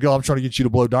route you want to go, I'm trying to get you to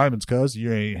blow diamonds, cuz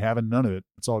you ain't having none of it.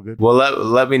 It's all good. Well,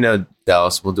 let me know,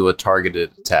 Dallas. We'll do a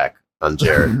targeted attack on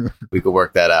Jared. We could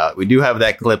work that out. We do have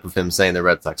that clip of him saying the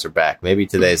Red Sox are back. Maybe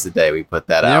today's the day we put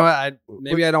that out. You know what?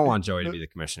 Maybe I don't want Joey to be the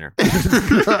commissioner.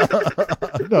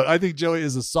 No, I think Joey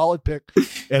is a solid pick,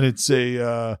 and it's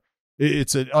an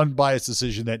unbiased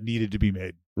decision that needed to be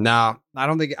made. No, I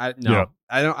don't think. I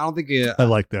don't think. I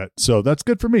like that. So that's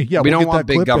good for me. Yeah, we don't want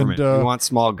big government. We want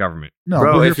small government. No,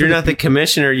 bro. If you're not the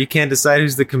commissioner, you can't decide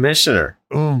who's the commissioner.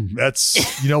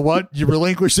 That's, you know what? You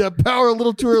relinquish that power a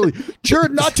little too early.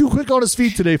 Jared, not too quick on his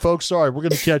feet today, folks. Sorry, we're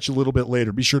going to catch you a little bit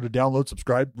later. Be sure to download,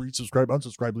 subscribe, resubscribe,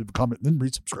 unsubscribe, leave a comment, then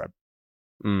resubscribe.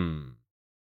 All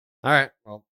right.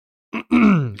 Well, all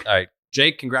right,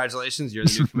 Jake. Congratulations. You're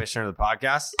the new commissioner of the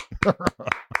podcast.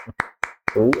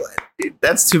 What? Dude,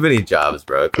 that's too many jobs,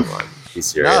 bro. Come on, be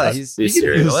serious. No, be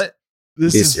serious. Be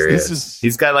serious. This is,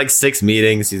 he's got like 6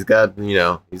 meetings. He's got,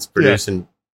 he's producing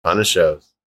a ton of shows.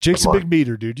 Jake's a big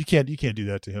meter, dude. You can't do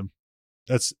that to him.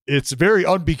 It's very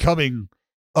unbecoming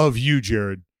of you,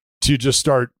 Jared, to just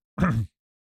start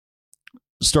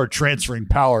transferring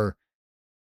power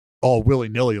all willy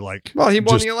nilly. Like, well, he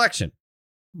won the election.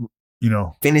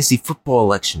 Fantasy football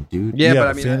election, dude. Yeah, but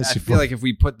I mean, I feel like if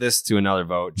we put this to another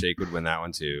vote, Jake would win that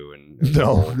one too.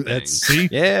 And see,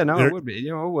 yeah, no, it would be.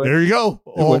 It would. There you go.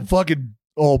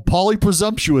 All Polly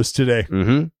presumptuous today.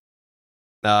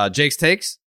 Mm-hmm. Jake's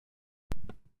takes.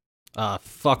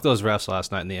 Fuck those refs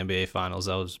last night in the NBA Finals.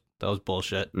 That was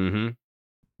bullshit. Ruining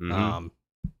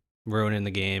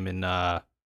the game, and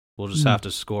we'll just have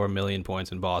to score 1 million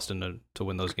points in Boston to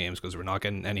win those games because we're not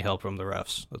getting any help from the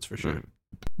refs. That's for sure.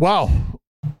 Wow.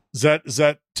 Is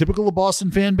that typical of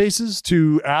Boston fan bases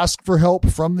to ask for help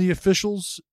from the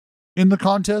officials in the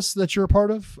contest that you're a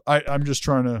part of? I'm just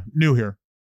new here.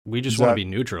 We just want to be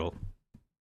neutral.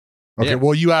 Okay, yeah.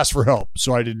 Well, you asked for help,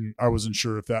 so I wasn't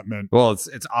sure if that meant. Well, it's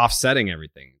offsetting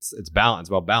everything. It's balance. It's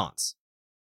about balance.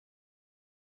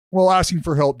 Well, asking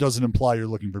for help doesn't imply you're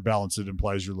looking for balance. It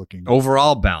implies you're looking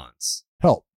overall balance.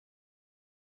 Help.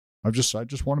 I just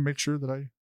want to make sure that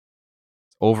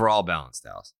overall balance,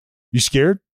 Dallas. You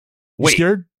scared? Wait,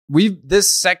 scared?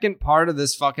 This second part of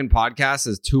this fucking podcast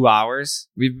is 2 hours.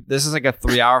 This is like a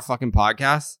 3-hour fucking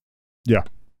podcast. Yeah.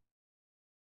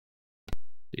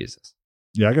 Jesus.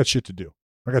 Yeah, I got shit to do.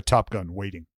 I got Top Gun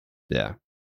waiting. Yeah.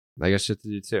 I got shit to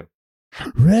do too.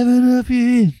 Revving up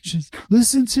your engines,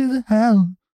 listen to the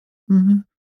hound. Mm-hmm.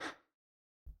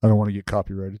 I don't want to get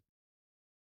copyrighted.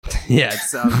 Yeah, it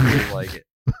sounds really like it.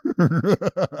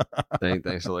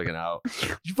 Thanks for looking out.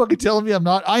 You fucking telling me I'm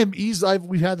not? I am easy.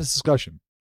 We've had this discussion.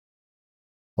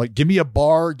 Like, give me a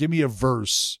bar, give me a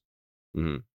verse.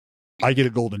 Mm-hmm. I get a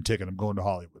golden ticket. I'm going to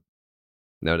Hollywood.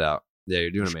 No doubt. Yeah,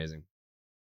 you're doing amazing.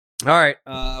 All right.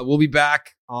 We'll be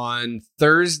back on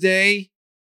Thursday.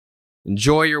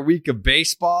 Enjoy your week of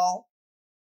baseball.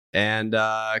 And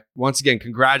once again,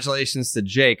 congratulations to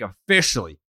Jake,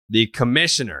 officially the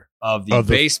commissioner of the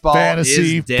Baseball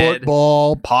Fantasy is Dead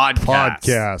Football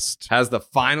podcast. Has the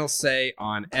final say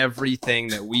on everything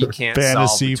that we can't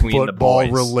Fantasy solve between the boys.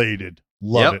 Fantasy football related.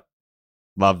 Love it.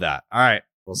 Love that. All right.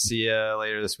 We'll see you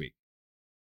later this week.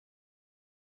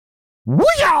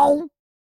 Wow.